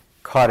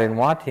caught in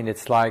wanting,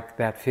 it's like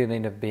that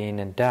feeling of being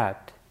in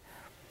debt.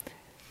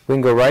 We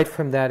can go right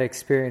from that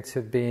experience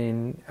of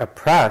being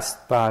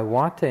oppressed by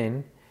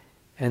wanting,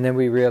 and then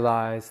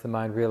the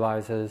mind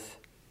realizes,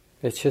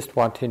 it's just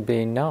wanting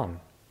being known.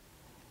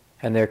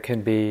 And there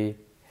can be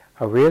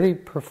a really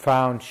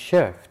profound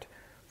shift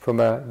from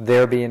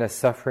there being a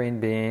suffering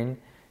being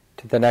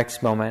to the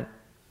next moment,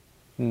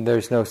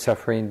 there's no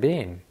suffering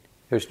being.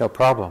 There's no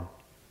problem.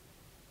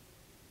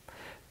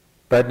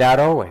 But not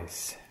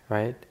always,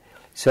 right?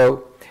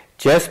 So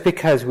just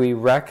because we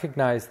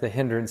recognize the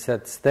hindrance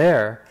that's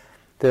there,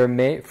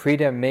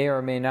 freedom may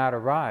or may not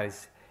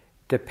arise,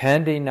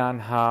 depending on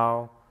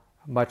how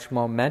much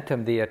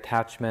momentum the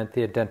attachment,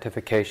 the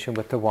identification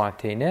with the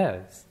wanting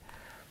is.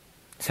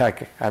 It's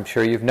like, I'm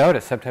sure you've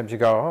noticed, sometimes you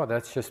go,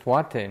 that's just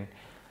wanting.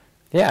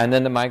 Yeah, and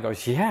then the mind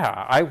goes,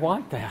 yeah, I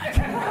want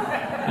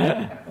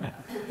that.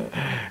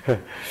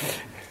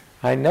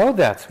 I know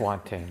that's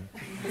wanting.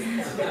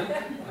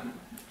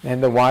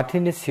 And the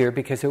wanting is here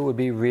because it would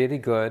be really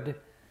good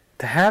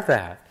to have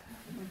that.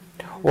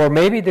 Or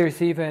maybe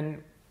there's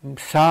even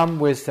some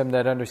wisdom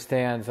that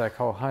understands, like,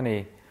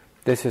 honey,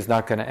 this is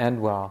not going to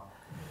end well.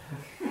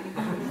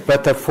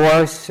 But the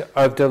force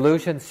of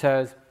delusion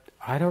says,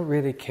 I don't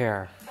really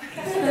care.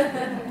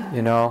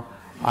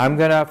 I'm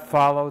going to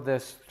follow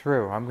this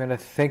through. I'm going to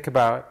think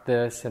about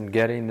this and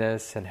getting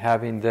this and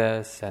having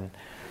this. And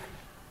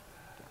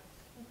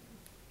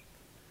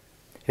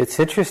it's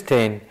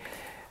interesting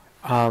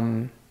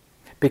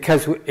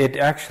because it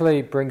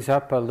actually brings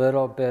up a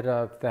little bit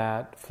of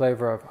that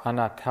flavor of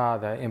anatta,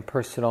 the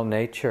impersonal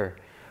nature.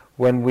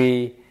 When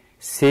we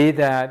see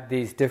that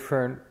these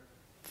different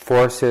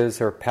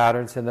forces or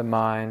patterns in the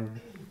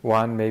mind,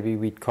 one maybe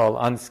we'd call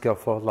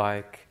unskillful,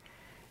 like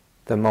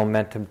the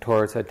momentum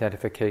towards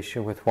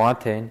identification with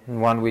wanting,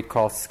 and one we'd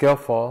call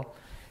skillful,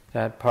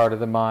 that part of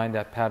the mind,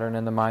 that pattern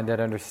in the mind that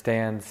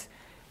understands,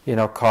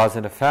 cause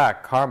and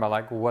effect, karma,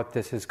 like what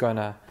this is going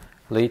to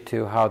lead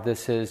to, how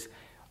this is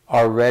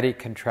already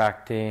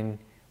contracting,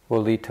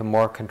 will lead to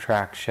more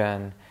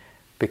contraction,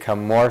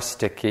 become more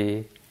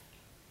sticky,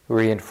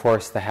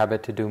 reinforce the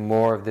habit to do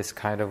more of this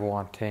kind of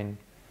wanting.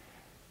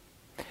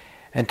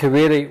 And to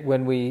really,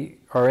 when we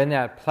are in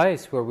that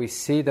place where we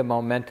see the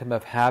momentum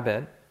of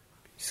habit,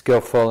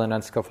 skillful and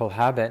unskillful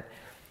habit,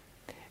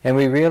 and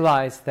we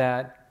realize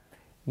that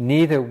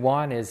neither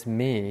one is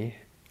me,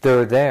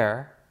 they're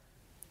there,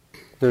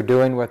 they're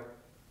doing what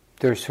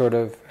they're sort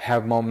of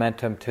have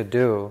momentum to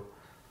do.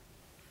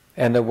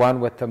 And the one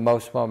with the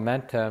most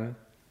momentum,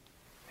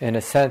 in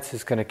a sense,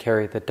 is going to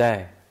carry the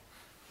day.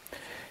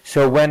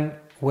 So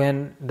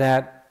when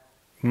that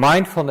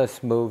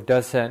mindfulness move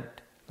doesn't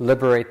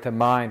liberate the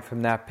mind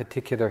from that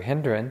particular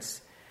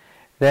hindrance,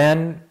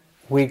 then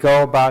we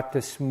go about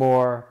this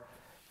more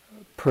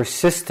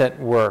persistent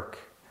work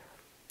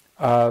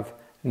of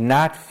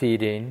not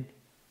feeding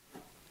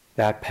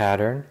that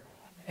pattern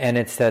and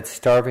instead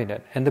starving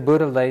it. And the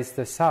Buddha lays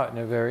this out in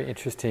a very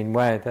interesting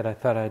way that I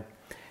thought I'd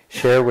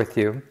share with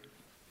you.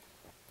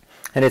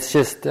 And it's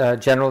just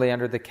generally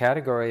under the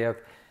category of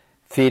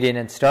feeding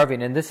and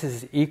starving. And this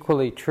is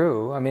equally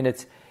true. I mean,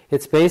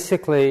 it's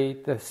basically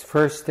the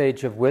first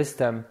stage of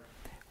wisdom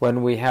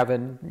when we have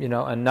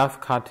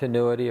enough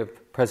continuity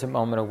of present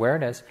moment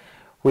awareness.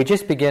 We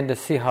just begin to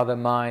see how the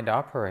mind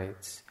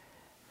operates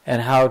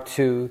and how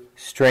to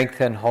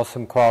strengthen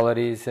wholesome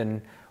qualities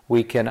and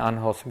weaken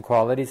unwholesome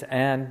qualities,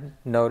 and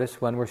notice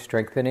when we're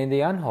strengthening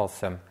the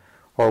unwholesome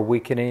or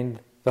weakening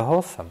the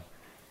wholesome,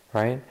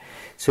 right?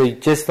 So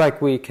just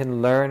like we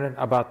can learn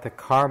about the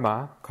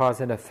karma,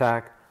 cause and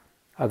effect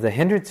of the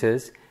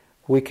hindrances,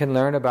 we can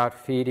learn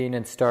about feeding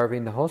and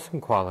starving the wholesome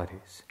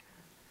qualities.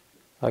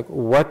 Like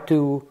what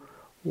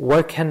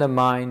can the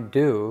mind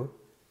do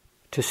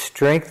to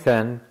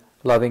strengthen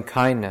loving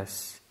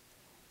kindness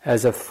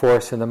as a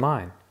force in the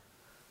mind?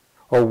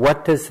 Or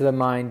what does the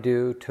mind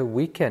do to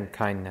weaken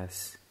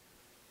kindness?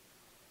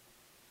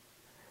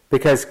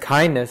 Because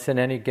kindness in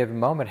any given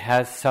moment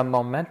has some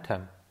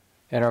momentum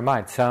in our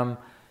mind, some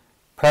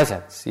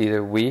presence,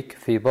 either weak,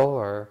 feeble,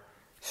 or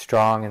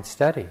strong and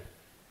steady.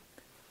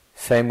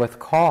 Same with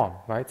calm,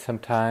 right?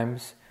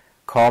 Sometimes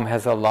calm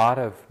has a lot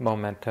of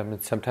momentum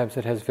and sometimes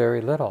it has very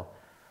little.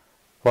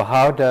 Well,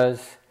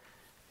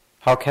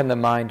 how can the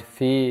mind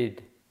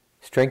feed,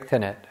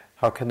 strengthen it?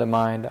 How can the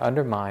mind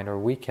undermine or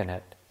weaken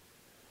it?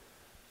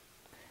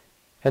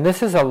 And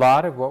this is a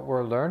lot of what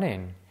we're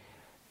learning.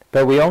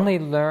 But we only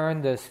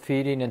learn this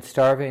feeding and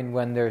starving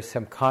when there's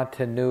some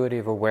continuity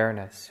of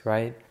awareness,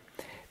 right?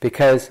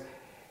 Because,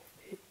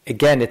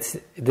 again,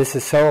 this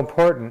is so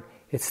important.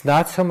 It's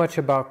not so much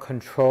about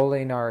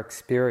controlling our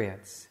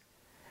experience.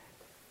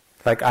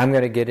 Like, I'm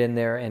going to get in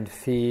there and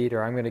feed,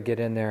 or I'm going to get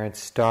in there and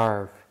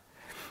starve.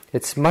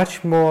 It's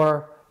much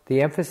more,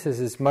 the emphasis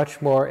is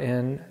much more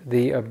in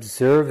the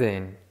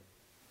observing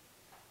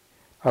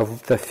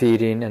of the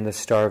feeding and the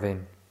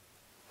starving.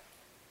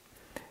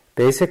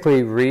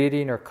 Basically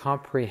reading or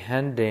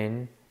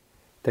comprehending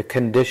the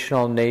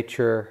conditional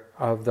nature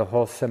of the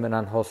wholesome and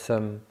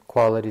unwholesome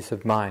qualities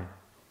of mind.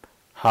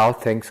 How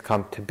things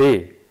come to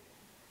be.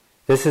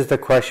 This is the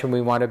question we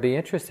want to be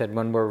interested in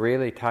when we're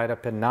really tied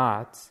up in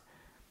knots.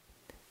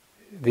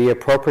 The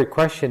appropriate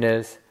question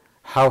is,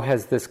 how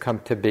has this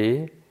come to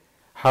be?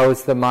 How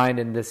is the mind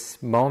in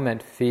this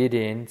moment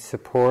feeding,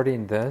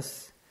 supporting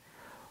this?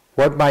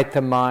 How might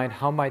the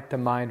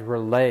mind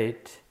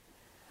relate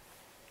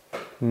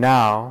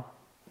now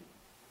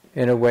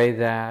in a way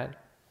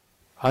that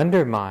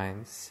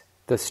undermines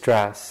the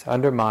stress,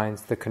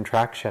 undermines the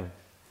contraction?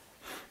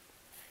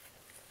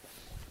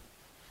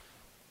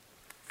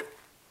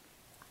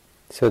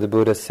 So the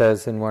Buddha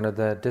says in one of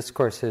the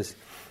discourses,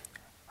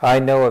 I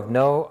know of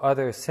no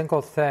other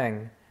single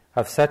thing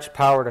of such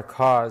power to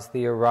cause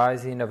the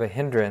arising of a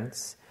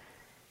hindrance,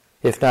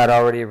 if not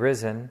already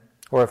arisen,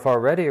 or if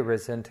already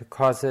arisen, to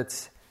cause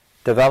its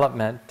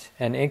development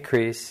and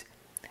increase,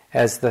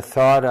 as the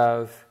thought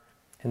of,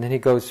 and then he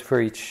goes for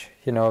each,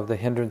 of the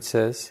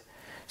hindrances.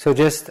 So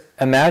just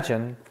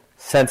imagine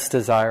sense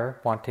desire,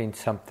 wanting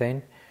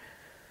something.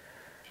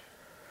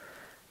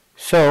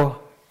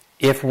 So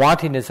if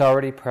wanting is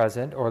already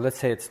present, or let's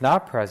say it's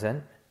not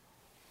present,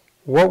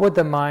 what would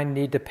the mind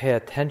need to pay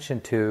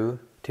attention to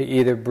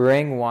either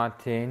bring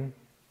wanting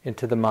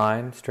into the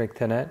mind,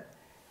 strengthen it,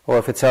 or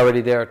if it's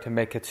already there, to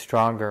make it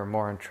stronger,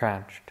 more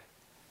entrenched?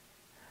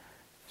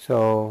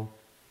 So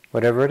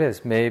whatever it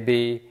is,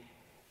 maybe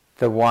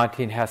the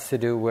wanting has to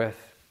do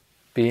with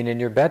being in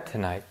your bed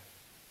tonight,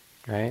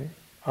 right?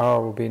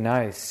 Oh, it would be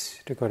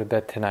nice to go to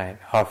bed tonight.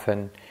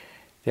 Often, at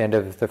the end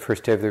of the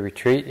first day of the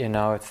retreat,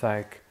 it's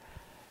like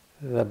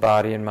the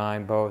body and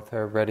mind both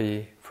are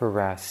ready for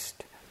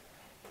rest.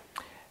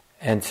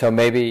 And so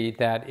maybe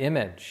that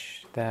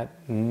image, that,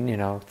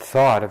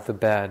 thought of the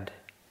bed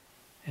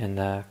and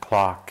the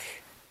clock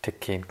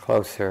ticking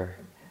closer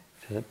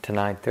to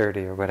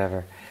 9:30 or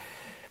whatever.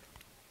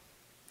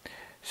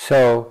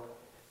 So,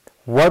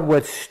 what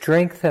would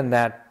strengthen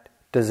that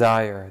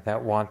desire,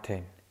 that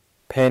wanting?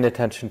 Paying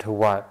attention to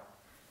what?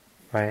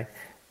 Right?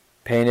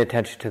 Paying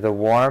attention to the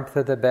warmth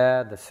of the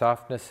bed, the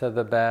softness of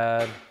the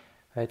bed.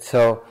 Right?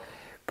 So,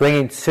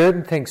 bringing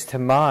certain things to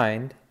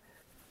mind,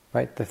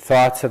 right? The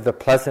thoughts of the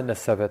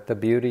pleasantness of it, the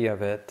beauty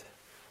of it,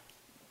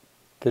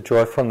 the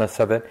joyfulness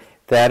of it,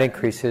 that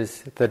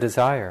increases the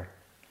desire.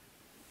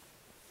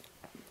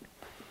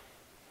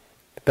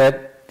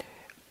 But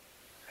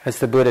as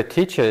the Buddha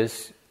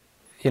teaches,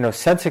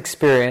 sense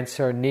experience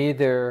are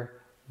neither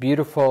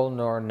beautiful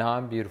nor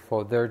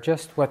non-beautiful. They're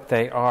just what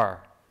they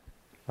are,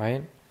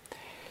 right?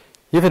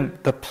 even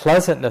the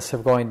pleasantness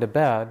of going to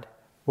bed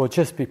will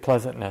just be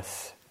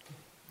pleasantness.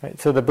 Right?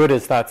 So the Buddha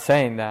is not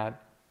saying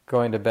that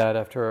going to bed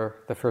after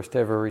the first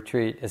day of a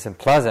retreat isn't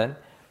pleasant.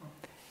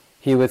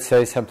 He would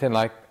say something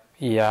like,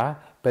 yeah,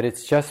 but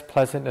it's just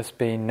pleasantness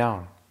being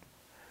known.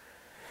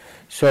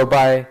 So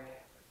by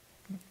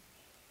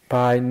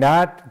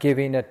not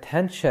giving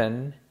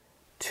attention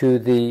to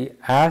the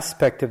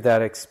aspect of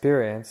that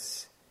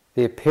experience,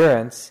 the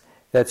appearance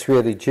that's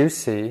really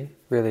juicy,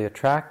 really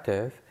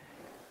attractive,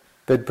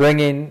 but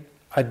bringing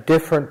a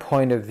different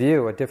point of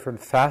view, a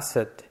different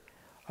facet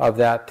of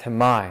that to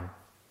mind.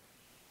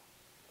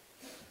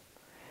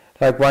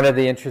 Like one of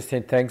the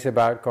interesting things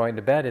about going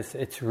to bed is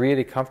it's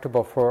really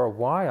comfortable for a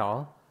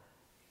while,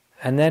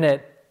 and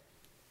then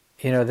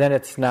then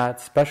it's not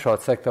special.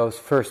 It's like those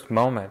first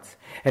moments.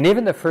 And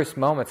even the first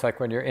moments, like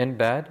when you're in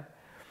bed,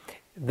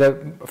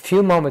 the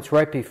few moments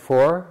right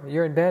before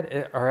you're in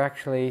bed are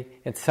actually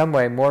in some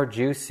way more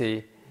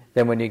juicy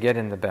than when you get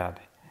in the bed.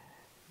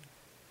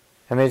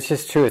 I mean, it's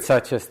just true. It's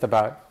not just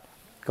about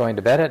going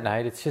to bed at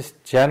night. It's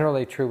just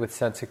generally true with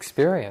sense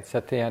experience,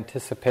 that the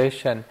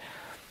anticipation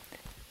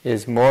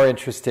is more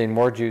interesting,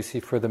 more juicy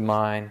for the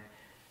mind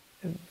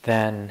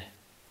than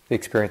the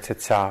experience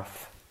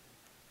itself.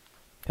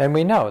 And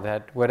we know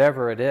that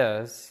whatever it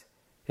is,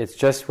 it's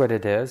just what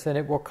it is, and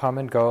it will come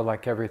and go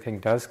like everything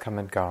does come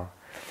and go.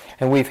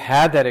 And we've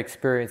had that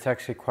experience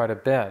actually quite a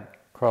bit,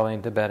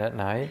 crawling to bed at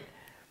night,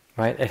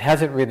 right? It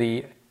hasn't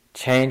really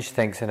changed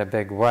things in a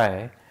big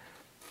way.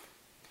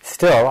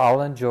 Still,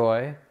 I'll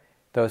enjoy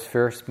those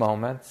first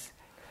moments,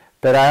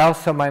 but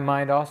my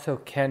mind also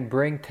can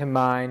bring to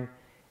mind,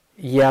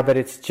 yeah, but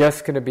it's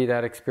just going to be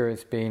that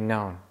experience being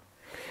known.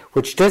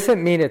 Which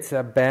doesn't mean it's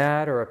a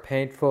bad or a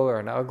painful or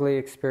an ugly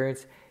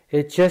experience.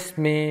 It just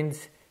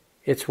means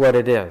it's what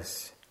it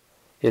is.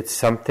 It's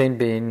something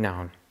being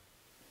known.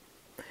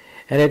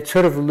 And it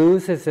sort of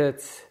loses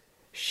its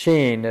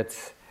sheen,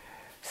 its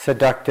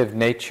seductive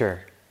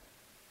nature.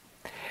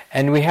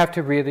 And we have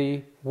to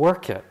really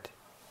work it.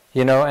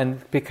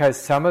 And because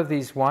some of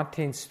these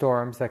wanting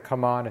storms that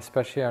come on,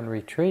 especially on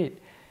retreat,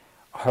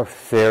 are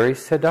very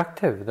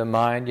seductive. The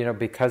mind,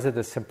 because of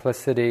the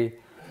simplicity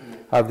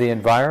of the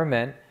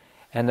environment,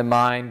 and the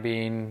mind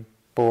being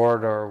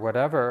bored or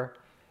whatever,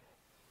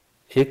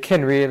 it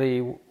can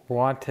really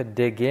want to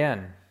dig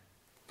in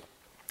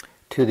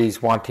to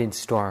these wanting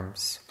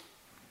storms,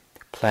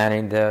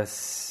 planning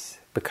this,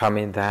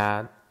 becoming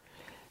that.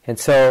 And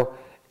so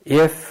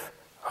if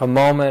a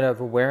moment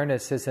of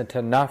awareness isn't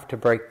enough to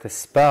break the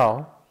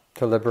spell,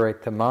 to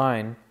liberate the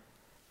mind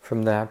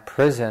from that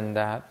prison,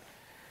 that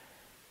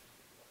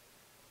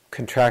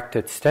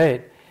contracted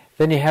state,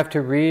 then you have to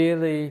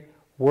really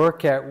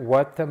work at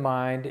what the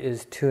mind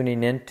is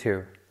tuning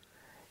into.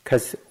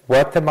 Because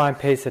what the mind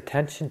pays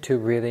attention to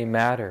really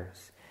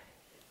matters.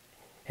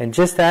 And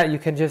just that, you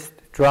can just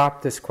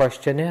drop this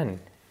question in.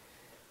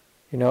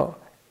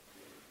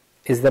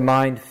 Is the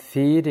mind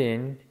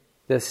feeding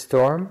this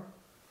storm?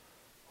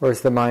 Or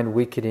is the mind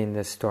weakening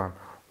this storm?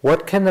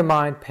 What can the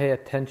mind pay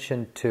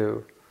attention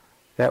to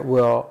that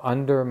will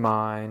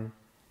undermine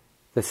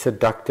the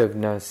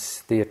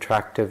seductiveness, the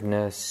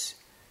attractiveness,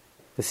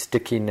 the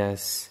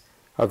stickiness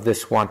of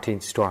this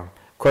wanting storm?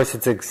 Of course,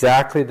 it's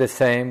exactly the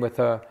same with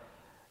a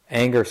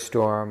anger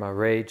storm, a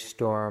rage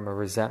storm, a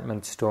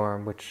resentment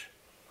storm, which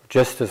are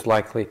just as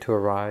likely to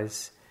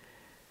arise.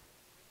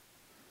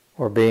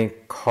 Or being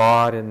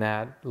caught in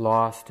that,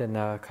 lost in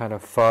a kind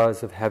of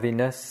fuzz of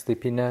heaviness,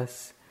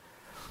 sleepiness,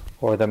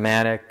 or the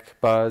manic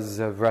buzz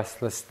of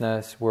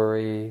restlessness,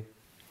 worry,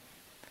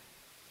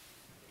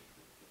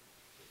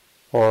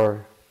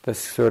 or the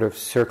sort of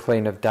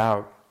circling of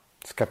doubt,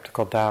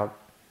 skeptical doubt.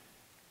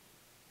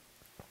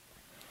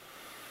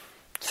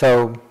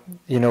 So,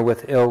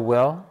 with ill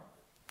will,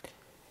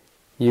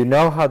 you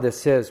know how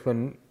this is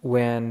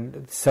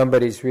when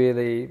somebody's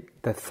really,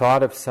 the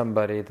thought of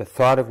somebody, the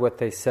thought of what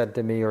they said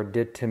to me or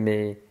did to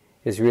me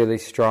is really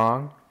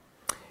strong.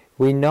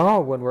 We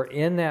know when we're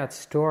in that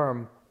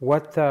storm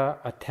what the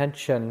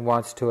attention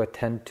wants to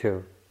attend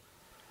to.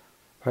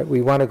 Right?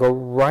 We want to go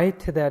right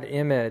to that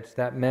image,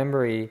 that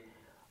memory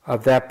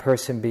of that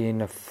person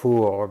being a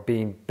fool or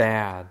being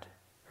bad,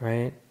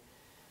 right?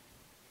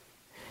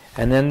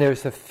 And then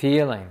there's a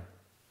feeling,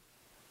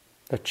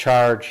 the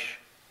charge,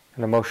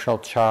 an emotional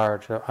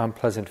charge, an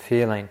unpleasant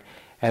feeling.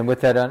 And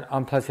with that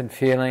unpleasant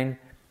feeling,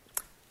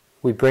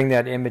 we bring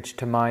that image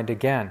to mind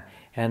again.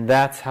 And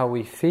that's how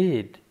we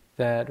feed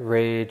that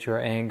rage or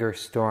anger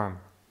storm.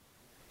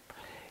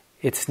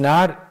 It's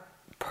not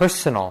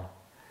personal,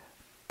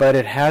 but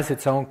it has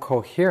its own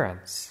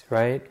coherence,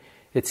 right?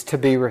 It's to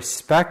be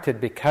respected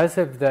because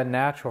of the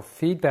natural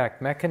feedback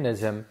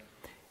mechanism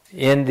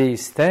in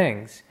these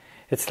things.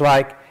 It's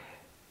like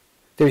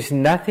there's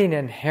nothing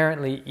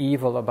inherently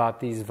evil about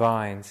these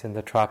vines in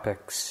the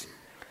tropics,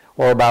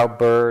 or about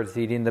birds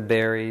eating the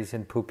berries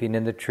and pooping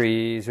in the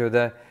trees, or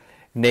the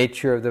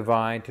nature of the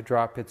vine to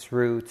drop its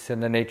roots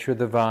and the nature of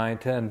the vine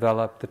to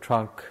envelop the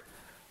trunk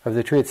of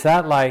the tree. It's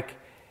not like,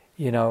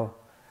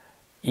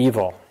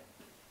 evil.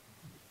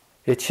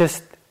 It's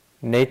just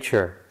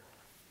nature.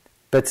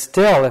 But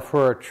still, if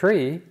we're a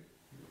tree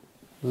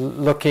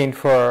looking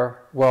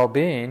for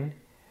well-being,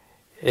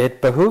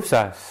 it behooves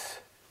us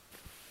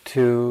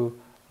to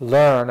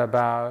learn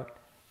about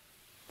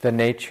the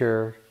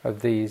nature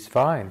of these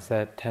vines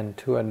that tend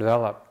to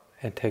envelop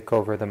and take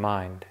over the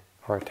mind,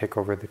 or take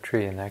over the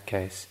tree in that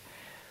case.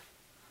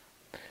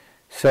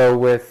 So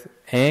with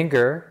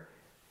anger,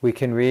 we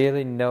can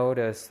really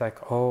notice,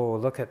 like, oh,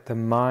 look at the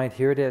mind,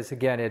 here it is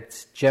again,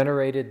 it's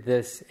generated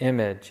this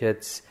image,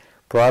 it's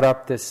brought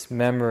up this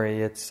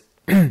memory, it's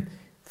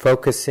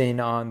focusing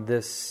on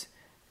this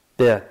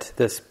bit,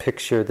 this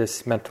picture,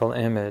 this mental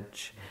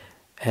image.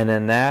 And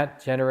then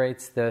that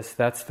generates this,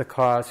 that's the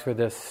cause for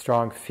this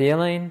strong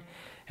feeling,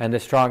 and the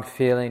strong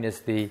feeling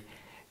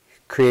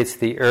creates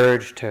the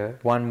urge to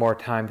one more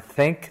time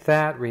think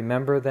that,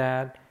 remember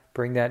that,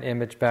 bring that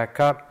image back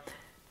up.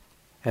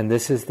 And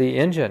this is the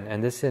engine,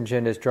 and this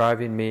engine is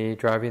driving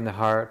the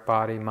heart,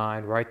 body,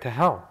 mind, right to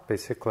hell,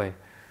 basically.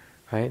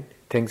 Right?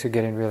 Things are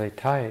getting really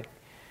tight.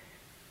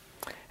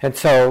 And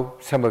so,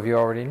 some of you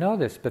already know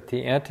this, but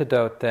the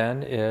antidote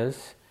then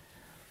is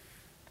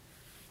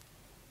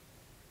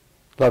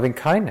loving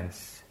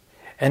kindness.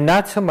 And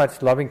not so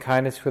much loving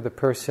kindness for the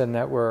person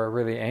that we're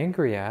really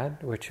angry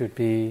at, which would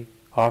be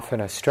often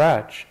a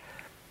stretch.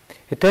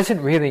 It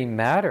doesn't really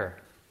matter,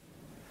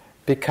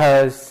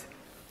 because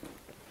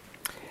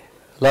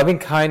loving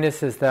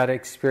kindness is that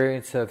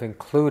experience of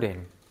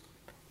including,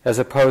 as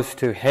opposed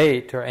to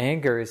hate or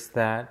anger is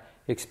that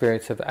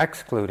experience of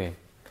excluding.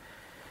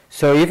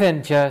 So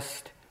even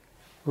just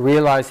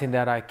realizing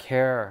that I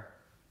care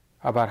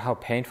about how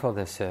painful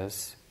this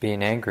is,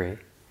 being angry,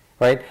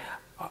 right?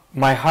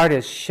 My heart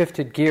has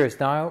shifted gears.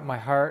 Now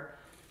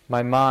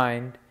my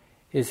mind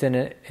is in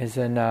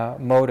a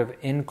mode of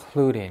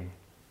including.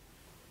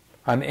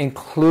 I'm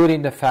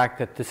including the fact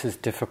that this is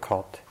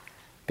difficult,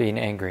 being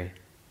angry.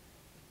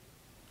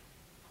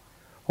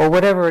 Or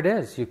whatever it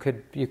is, you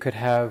could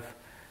have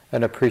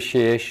an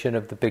appreciation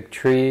of the big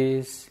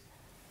trees.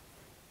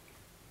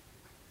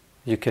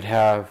 You could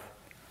have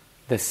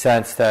the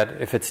sense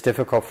that if it's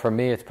difficult for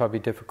me, it's probably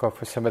difficult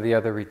for some of the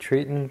other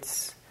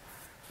retreatants.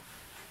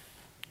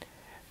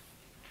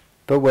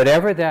 But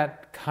whatever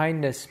that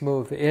kindness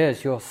move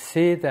is, you'll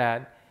see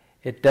that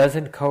it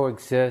doesn't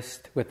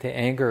coexist with the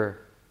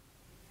anger,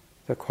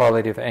 the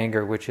quality of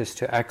anger, which is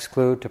to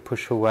exclude, to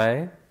push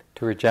away,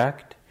 to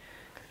reject.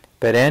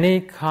 But any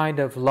kind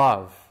of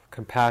love,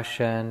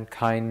 compassion,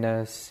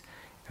 kindness,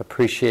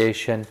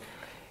 appreciation,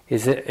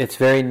 its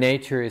very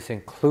nature is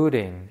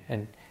including,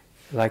 and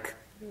like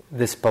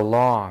this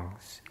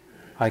belongs.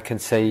 I can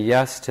say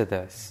yes to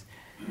this.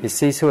 You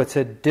see, so it's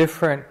a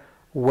different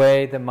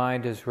way the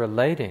mind is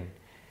relating.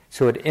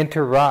 So it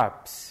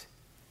interrupts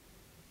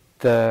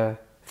the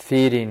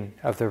feeding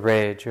of the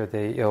rage or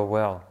the ill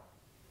will.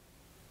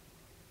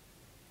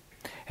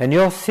 And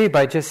you'll see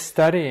by just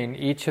studying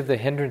each of the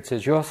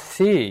hindrances, you'll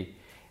see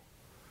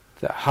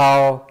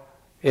how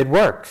it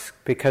works,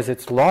 because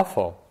it's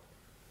lawful.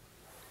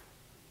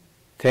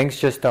 Things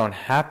just don't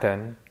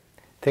happen.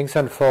 Things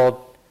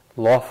unfold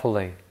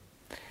lawfully.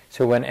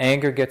 So when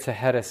anger gets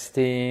ahead of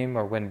steam,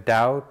 or when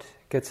doubt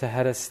gets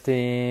ahead of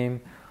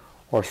steam,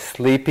 or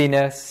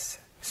sleepiness,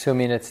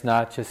 assuming it's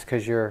not just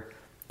because you're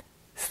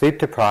sleep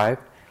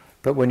deprived,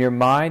 but when your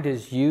mind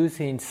is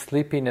using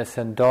sleepiness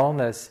and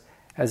dullness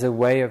as a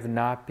way of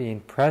not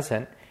being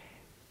present,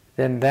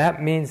 then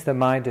that means the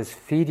mind is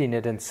feeding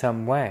it in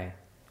some way.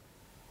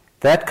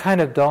 That kind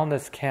of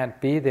dullness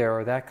can't be there,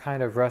 or that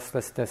kind of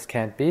restlessness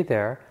can't be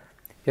there,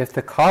 if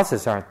the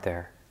causes aren't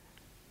there.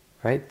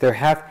 Right?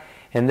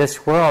 In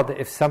this world,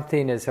 if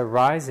something is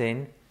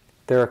arising,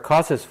 there are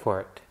causes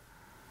for it.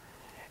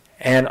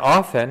 And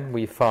often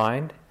we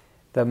find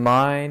the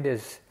mind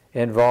is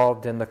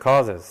involved in the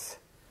causes.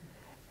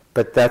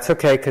 But that's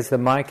okay, because the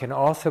mind can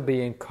also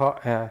be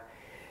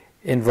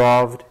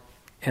involved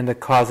in the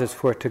causes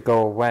for it to go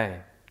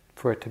away,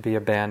 for it to be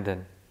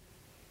abandoned.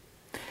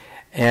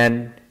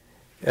 And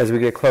as we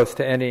get close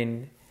to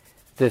ending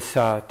this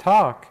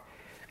talk,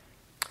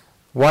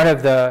 one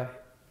of the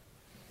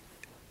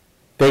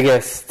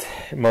biggest,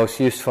 most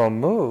useful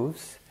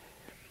moves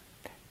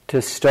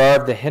to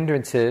starve the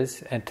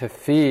hindrances and to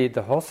feed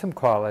the wholesome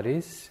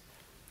qualities,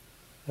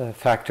 the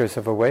factors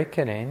of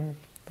awakening,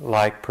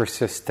 like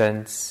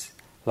persistence,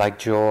 like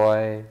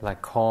joy,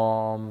 like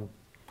calm,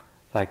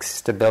 like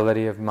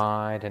stability of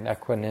mind and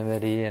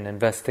equanimity and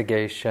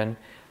investigation,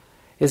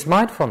 is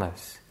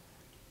mindfulness.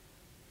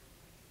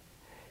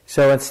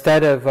 So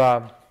instead of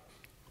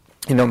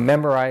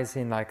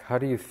memorizing, like, how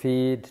do you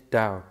feed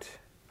doubt,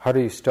 how do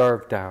you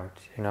starve doubt,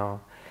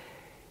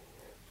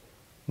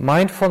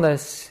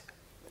 mindfulness,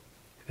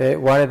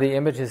 one of the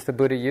images the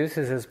Buddha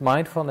uses is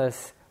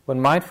mindfulness.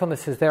 When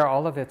mindfulness is there,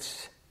 all of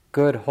its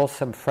good,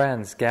 wholesome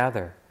friends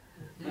gather,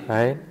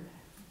 right?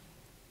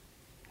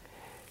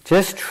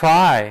 Just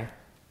try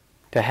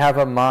to have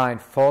a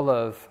mind full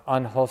of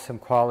unwholesome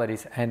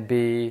qualities and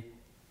be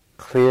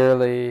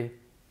clearly,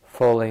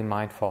 fully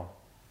mindful.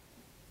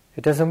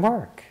 It doesn't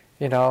work,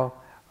 All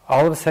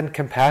of a sudden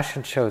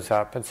compassion shows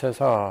up and says,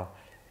 oh,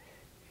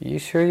 you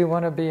sure you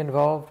want to be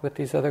involved with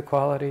these other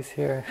qualities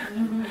here?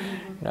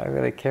 I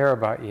really care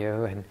about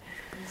you, and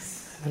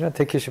I don't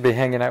think you should be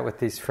hanging out with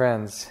these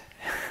friends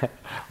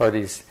or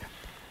these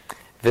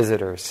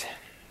visitors.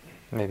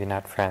 Maybe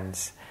not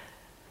friends.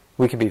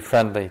 We can be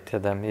friendly to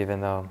them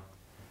even though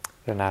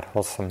they're not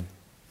wholesome.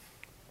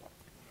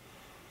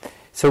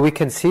 So we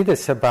can see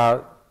this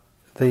about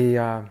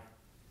the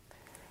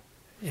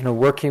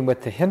working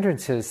with the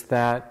hindrances,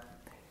 that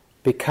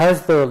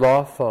because they're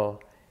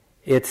lawful,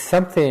 it's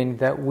something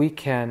that we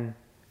can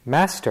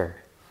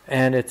master.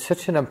 And it's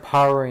such an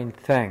empowering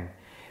thing.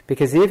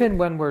 Because even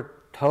when we're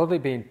totally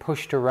being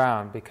pushed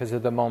around because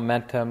of the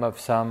momentum of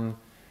some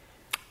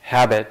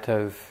habit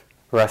of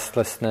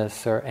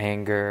restlessness or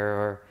anger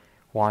or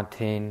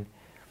wanting,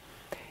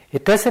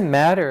 it doesn't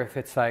matter if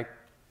it's like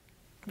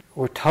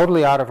we're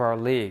totally out of our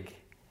league.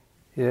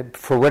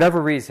 For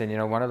whatever reason,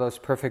 one of those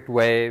perfect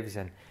waves,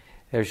 and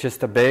there's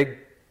just a big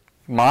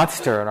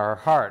monster in our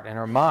heart, in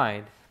our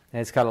mind, and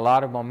it's got a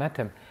lot of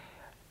momentum,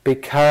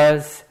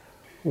 because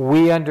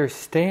we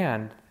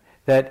understand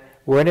that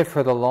we're in it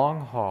for the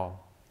long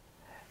haul,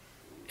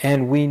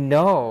 and we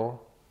know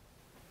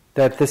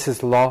that this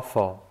is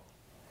lawful.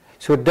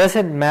 So it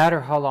doesn't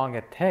matter how long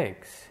it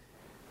takes.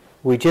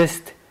 We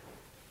just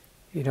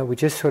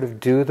sort of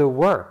do the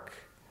work.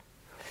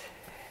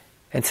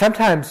 And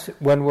sometimes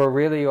when we're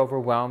really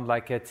overwhelmed,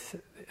 like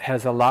it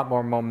has a lot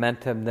more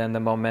momentum than the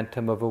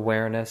momentum of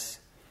awareness,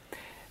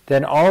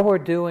 then all we're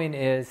doing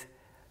is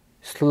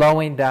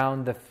slowing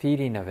down the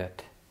feeding of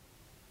it.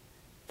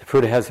 The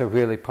Buddha has a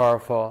really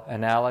powerful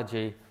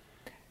analogy,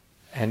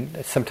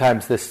 and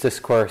sometimes this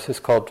discourse is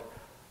called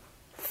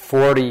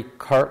 40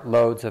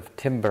 cartloads of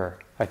timber.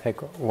 I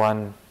think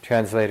one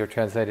translator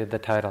translated the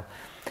title.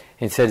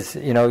 He says,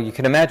 you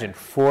can imagine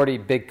 40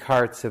 big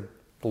carts of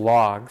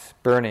logs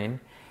burning,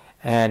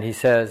 and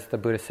the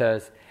Buddha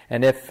says,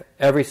 and if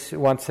every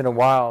once in a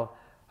while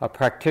a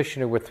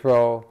practitioner would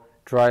throw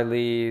dry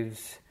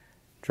leaves,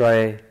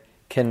 dry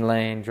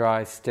kindling,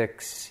 dry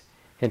sticks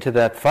into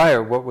that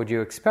fire, what would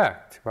you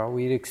expect? Well,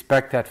 we'd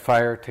expect that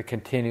fire to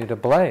continue to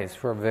blaze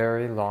for a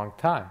very long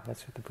time.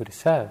 That's what the Buddha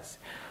says.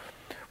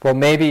 Well,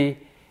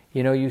 maybe,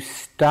 you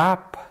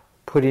stop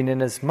putting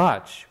in as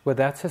much. Well,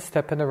 that's a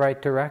step in the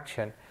right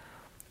direction.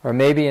 Or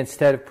maybe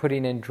instead of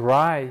putting in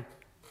dry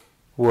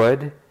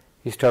wood,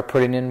 you start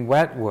putting in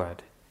wet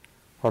wood.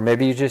 Or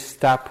maybe you just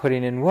stop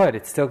putting in wood.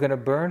 It's still going to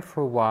burn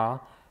for a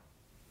while,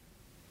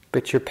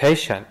 but you're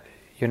patient.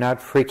 You're not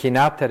freaking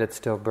out that it's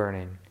still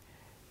burning,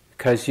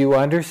 because you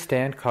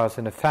understand cause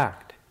and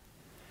effect.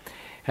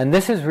 And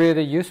this is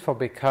really useful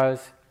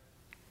because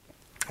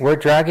we're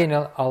dragging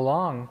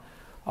along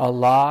a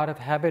lot of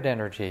habit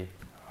energy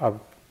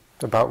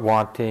about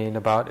wanting,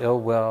 about ill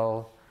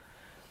will,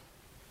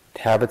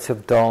 habits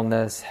of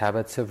dullness,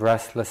 habits of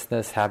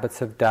restlessness,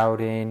 habits of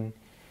doubting.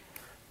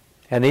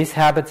 And these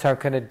habits aren't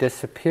going to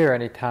disappear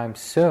anytime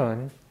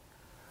soon,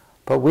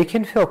 but we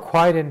can feel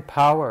quite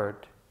empowered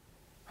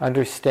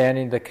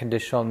understanding the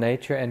conditional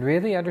nature and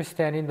really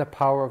understanding the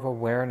power of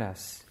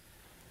awareness.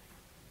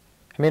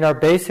 Our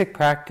basic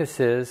practice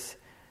is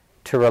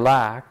to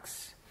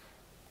relax.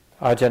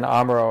 Ajahn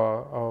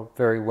Amaro, a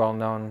very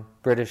well-known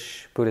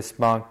British Buddhist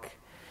monk,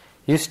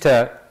 used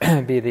to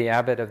be the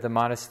abbot of the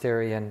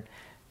monastery in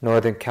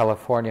Northern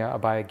California,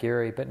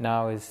 Abhayagiri, but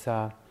now is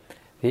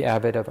the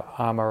abbot of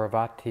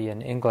Amaravati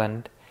in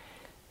England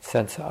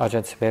since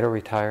Ajahn Sumedho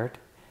retired.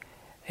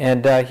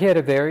 And he had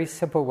a very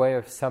simple way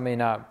of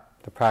summing up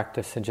the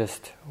practice in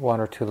just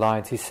one or two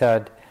lines. He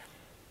said,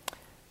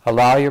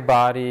 allow your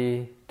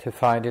body to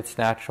find its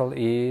natural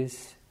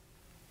ease,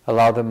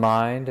 allow the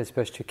mind as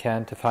best you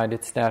can to find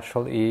its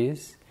natural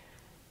ease,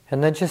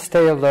 and then just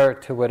stay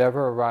alert to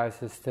whatever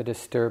arises to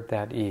disturb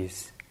that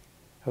ease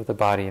of the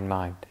body and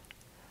mind.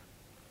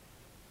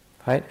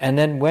 Right? And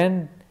then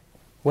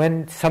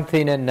when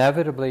something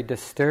inevitably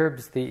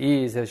disturbs the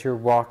ease as you're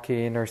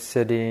walking or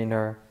sitting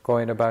or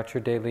going about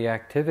your daily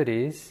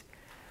activities,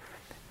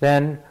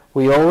 then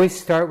we always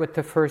start with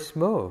the first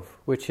move,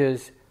 which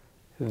is,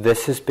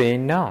 this is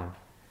being known.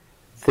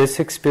 This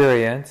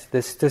experience,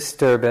 this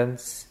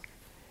disturbance,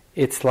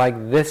 it's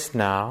like this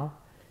now,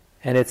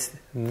 and it's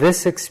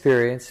this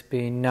experience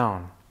being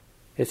known.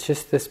 It's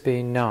just this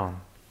being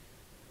known.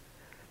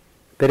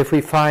 But if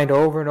we find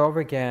over and over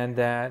again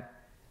that,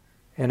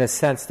 in a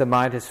sense, the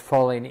mind is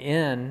falling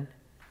in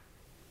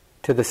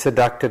to the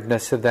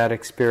seductiveness of that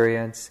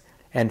experience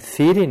and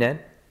feeding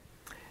it,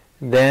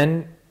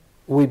 then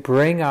we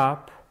bring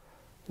up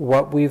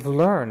what we've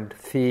learned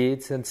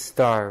feeds and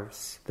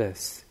starves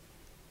this,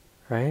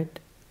 right?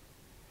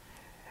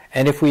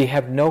 And if we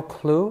have no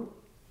clue,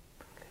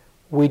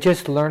 we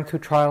just learn through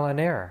trial and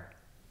error.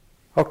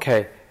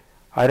 Okay,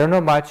 I don't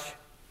know much,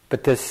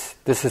 but this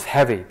is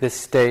heavy. This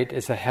state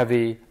is a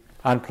heavy,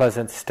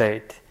 unpleasant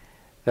state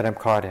that I'm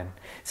caught in.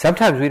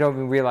 Sometimes we don't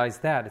even realize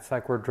that. It's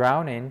like we're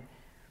drowning,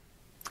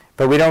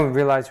 but we don't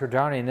realize we're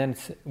drowning, and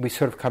then we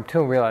sort of come to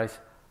and realize,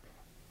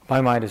 my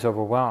mind is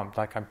overwhelmed,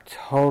 like I'm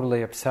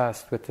totally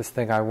obsessed with this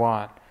thing I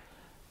want,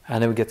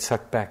 and then we get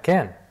sucked back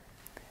in.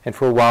 And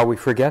for a while we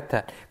forget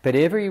that. But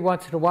every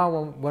once in a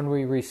while when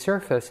we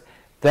resurface,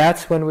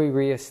 that's when we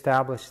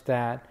reestablish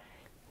that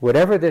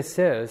whatever this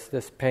is,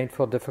 this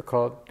painful,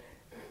 difficult,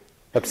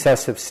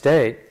 obsessive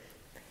state,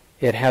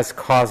 it has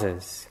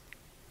causes.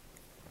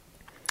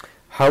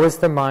 How is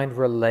the mind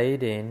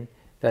relating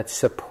that's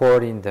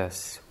supporting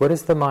this? What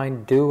is the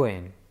mind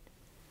doing?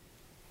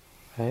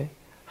 Okay?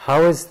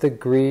 How is the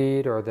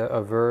greed or the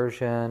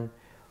aversion,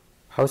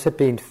 how is it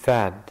being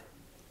fed?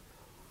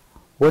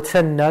 What's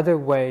another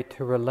way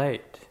to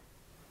relate?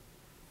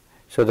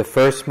 So the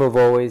first move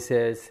always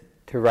is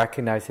to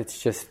recognize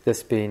it's just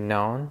this being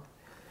known.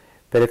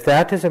 But if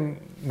that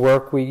doesn't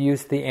work, we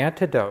use the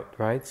antidote,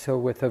 right? So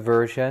with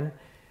aversion,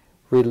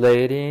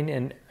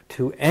 relating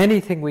to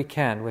anything we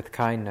can with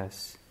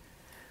kindness.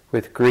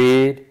 With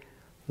greed,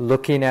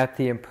 looking at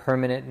the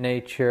impermanent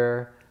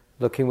nature,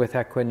 looking with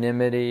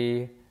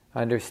equanimity,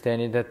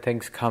 understanding that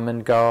things come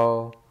and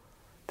go,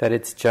 that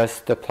it's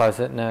just the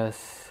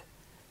pleasantness,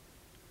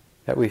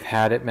 that we've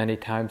had it many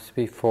times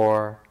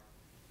before.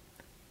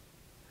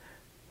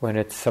 When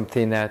it's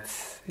something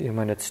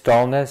when it's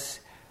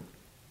dullness,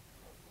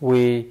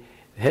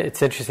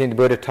 it's interesting, the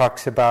Buddha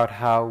talks about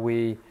how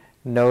we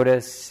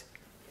notice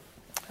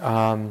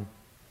the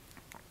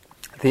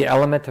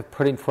element of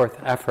putting forth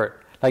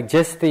effort. Like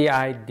just the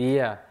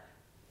idea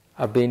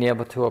of being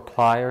able to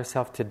apply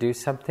ourselves to do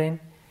something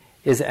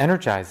is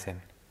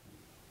energizing.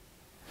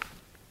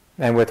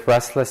 And with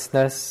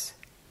restlessness,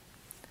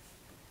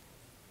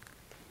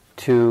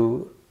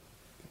 to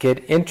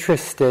get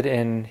interested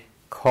in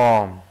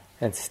calm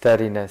and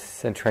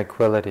steadiness and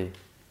tranquility.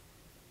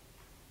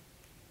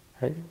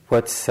 Right?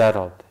 What's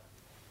settled.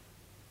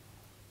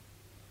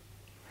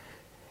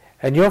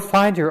 And you'll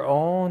find your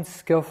own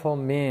skillful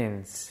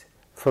means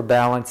for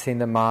balancing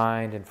the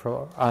mind and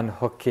for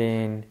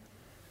unhooking.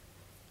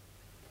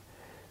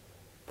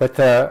 But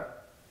the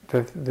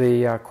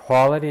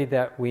quality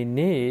that we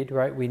need,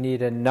 right? We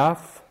need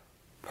enough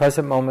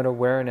present moment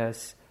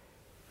awareness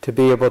to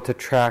be able to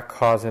track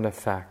cause and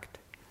effect.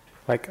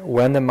 Like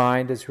when the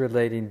mind is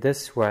relating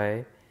this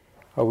way,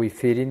 are we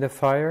feeding the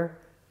fire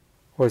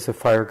or is the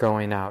fire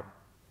going out?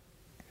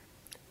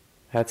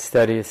 That's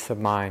steadiest of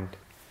mind.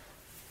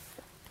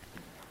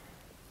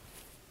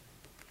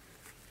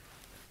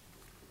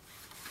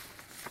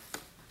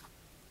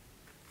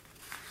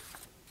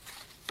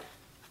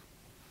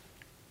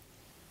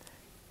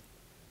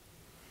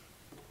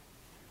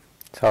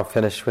 So I'll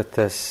finish with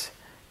this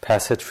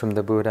passage from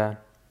the Buddha.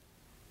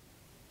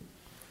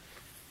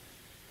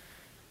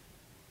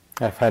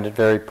 I find it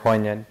very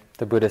poignant.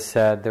 The Buddha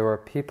said, there were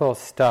people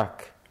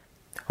stuck,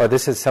 or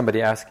this is somebody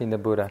asking the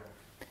Buddha,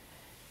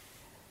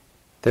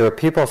 there were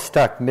people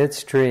stuck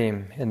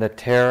midstream in the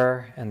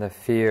terror and the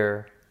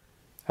fear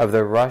of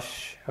the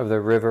rush of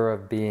the river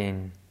of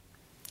being,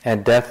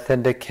 and death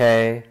and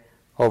decay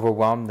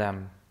overwhelmed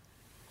them.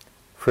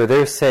 For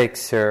their sake,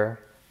 sir,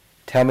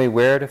 tell me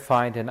where to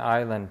find an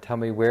island. Tell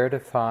me where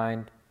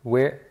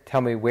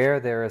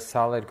there is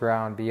solid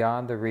ground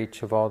beyond the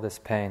reach of all this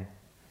pain.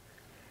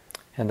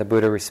 And the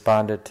Buddha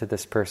responded to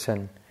this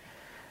person,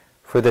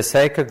 for the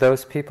sake of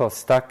those people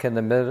stuck in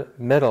the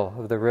middle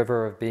of the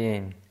river of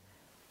being,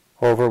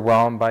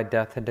 overwhelmed by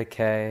death and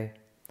decay,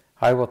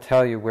 I will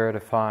tell you where to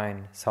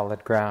find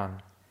solid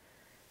ground.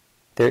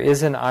 There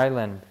is an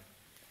island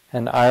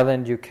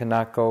you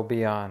cannot go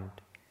beyond.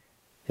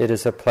 It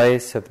is a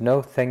place of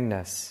no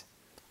thingness,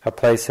 a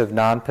place of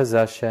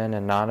non-possession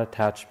and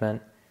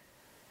non-attachment.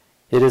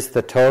 It is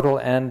the total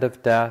end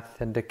of death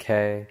and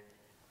decay,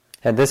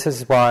 and this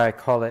is why I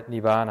call it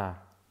Nibbana,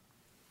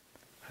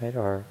 right?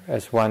 Or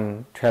as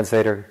one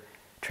translator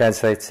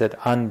translates it,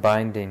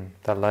 unbinding,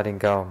 the letting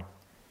go.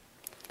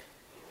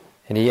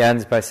 And he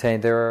ends by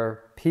saying there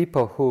are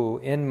people who,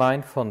 in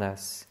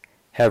mindfulness,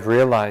 have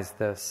realized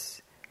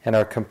this and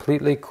are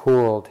completely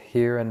cooled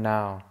here and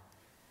now.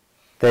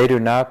 They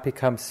do not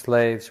become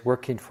slaves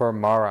working for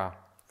Mara,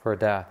 for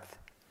death.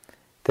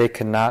 They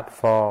cannot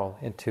fall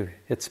into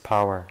its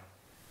power.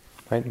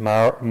 Right?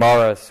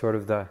 Mara is sort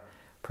of the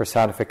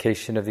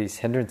personification of these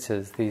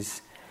hindrances,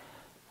 these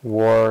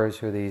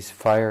wars or these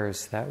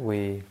fires that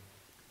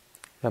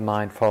the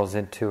mind falls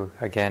into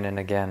again and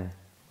again.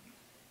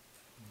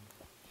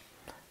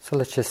 So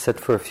let's just sit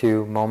for a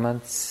few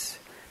moments,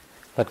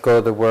 let go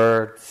of the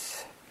words.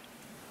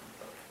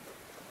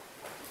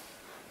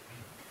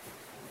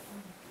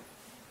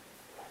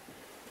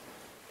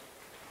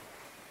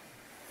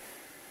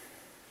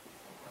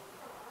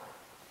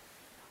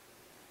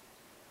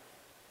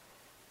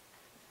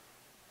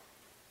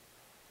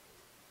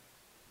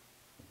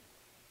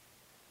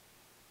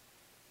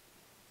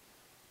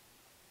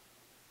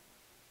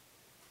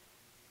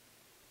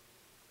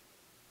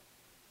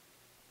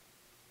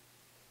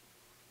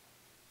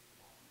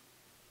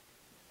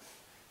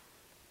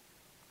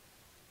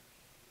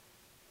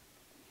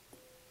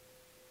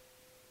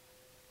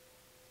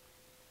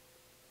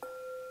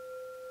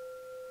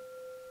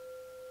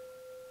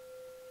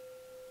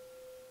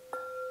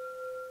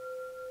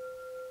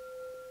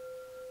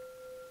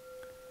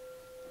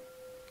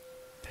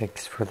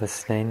 Thanks for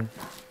listening.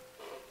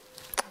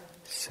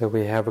 So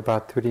we have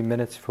about 30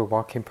 minutes for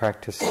walking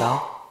practice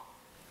now.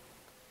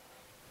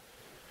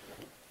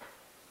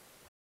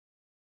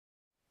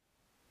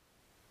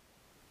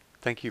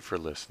 Thank you for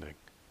listening.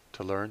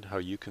 To learn how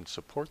you can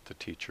support the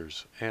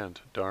teachers and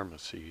Dharma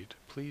Seed,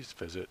 please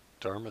visit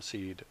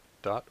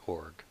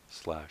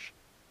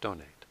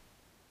dharmaseed.org/donate.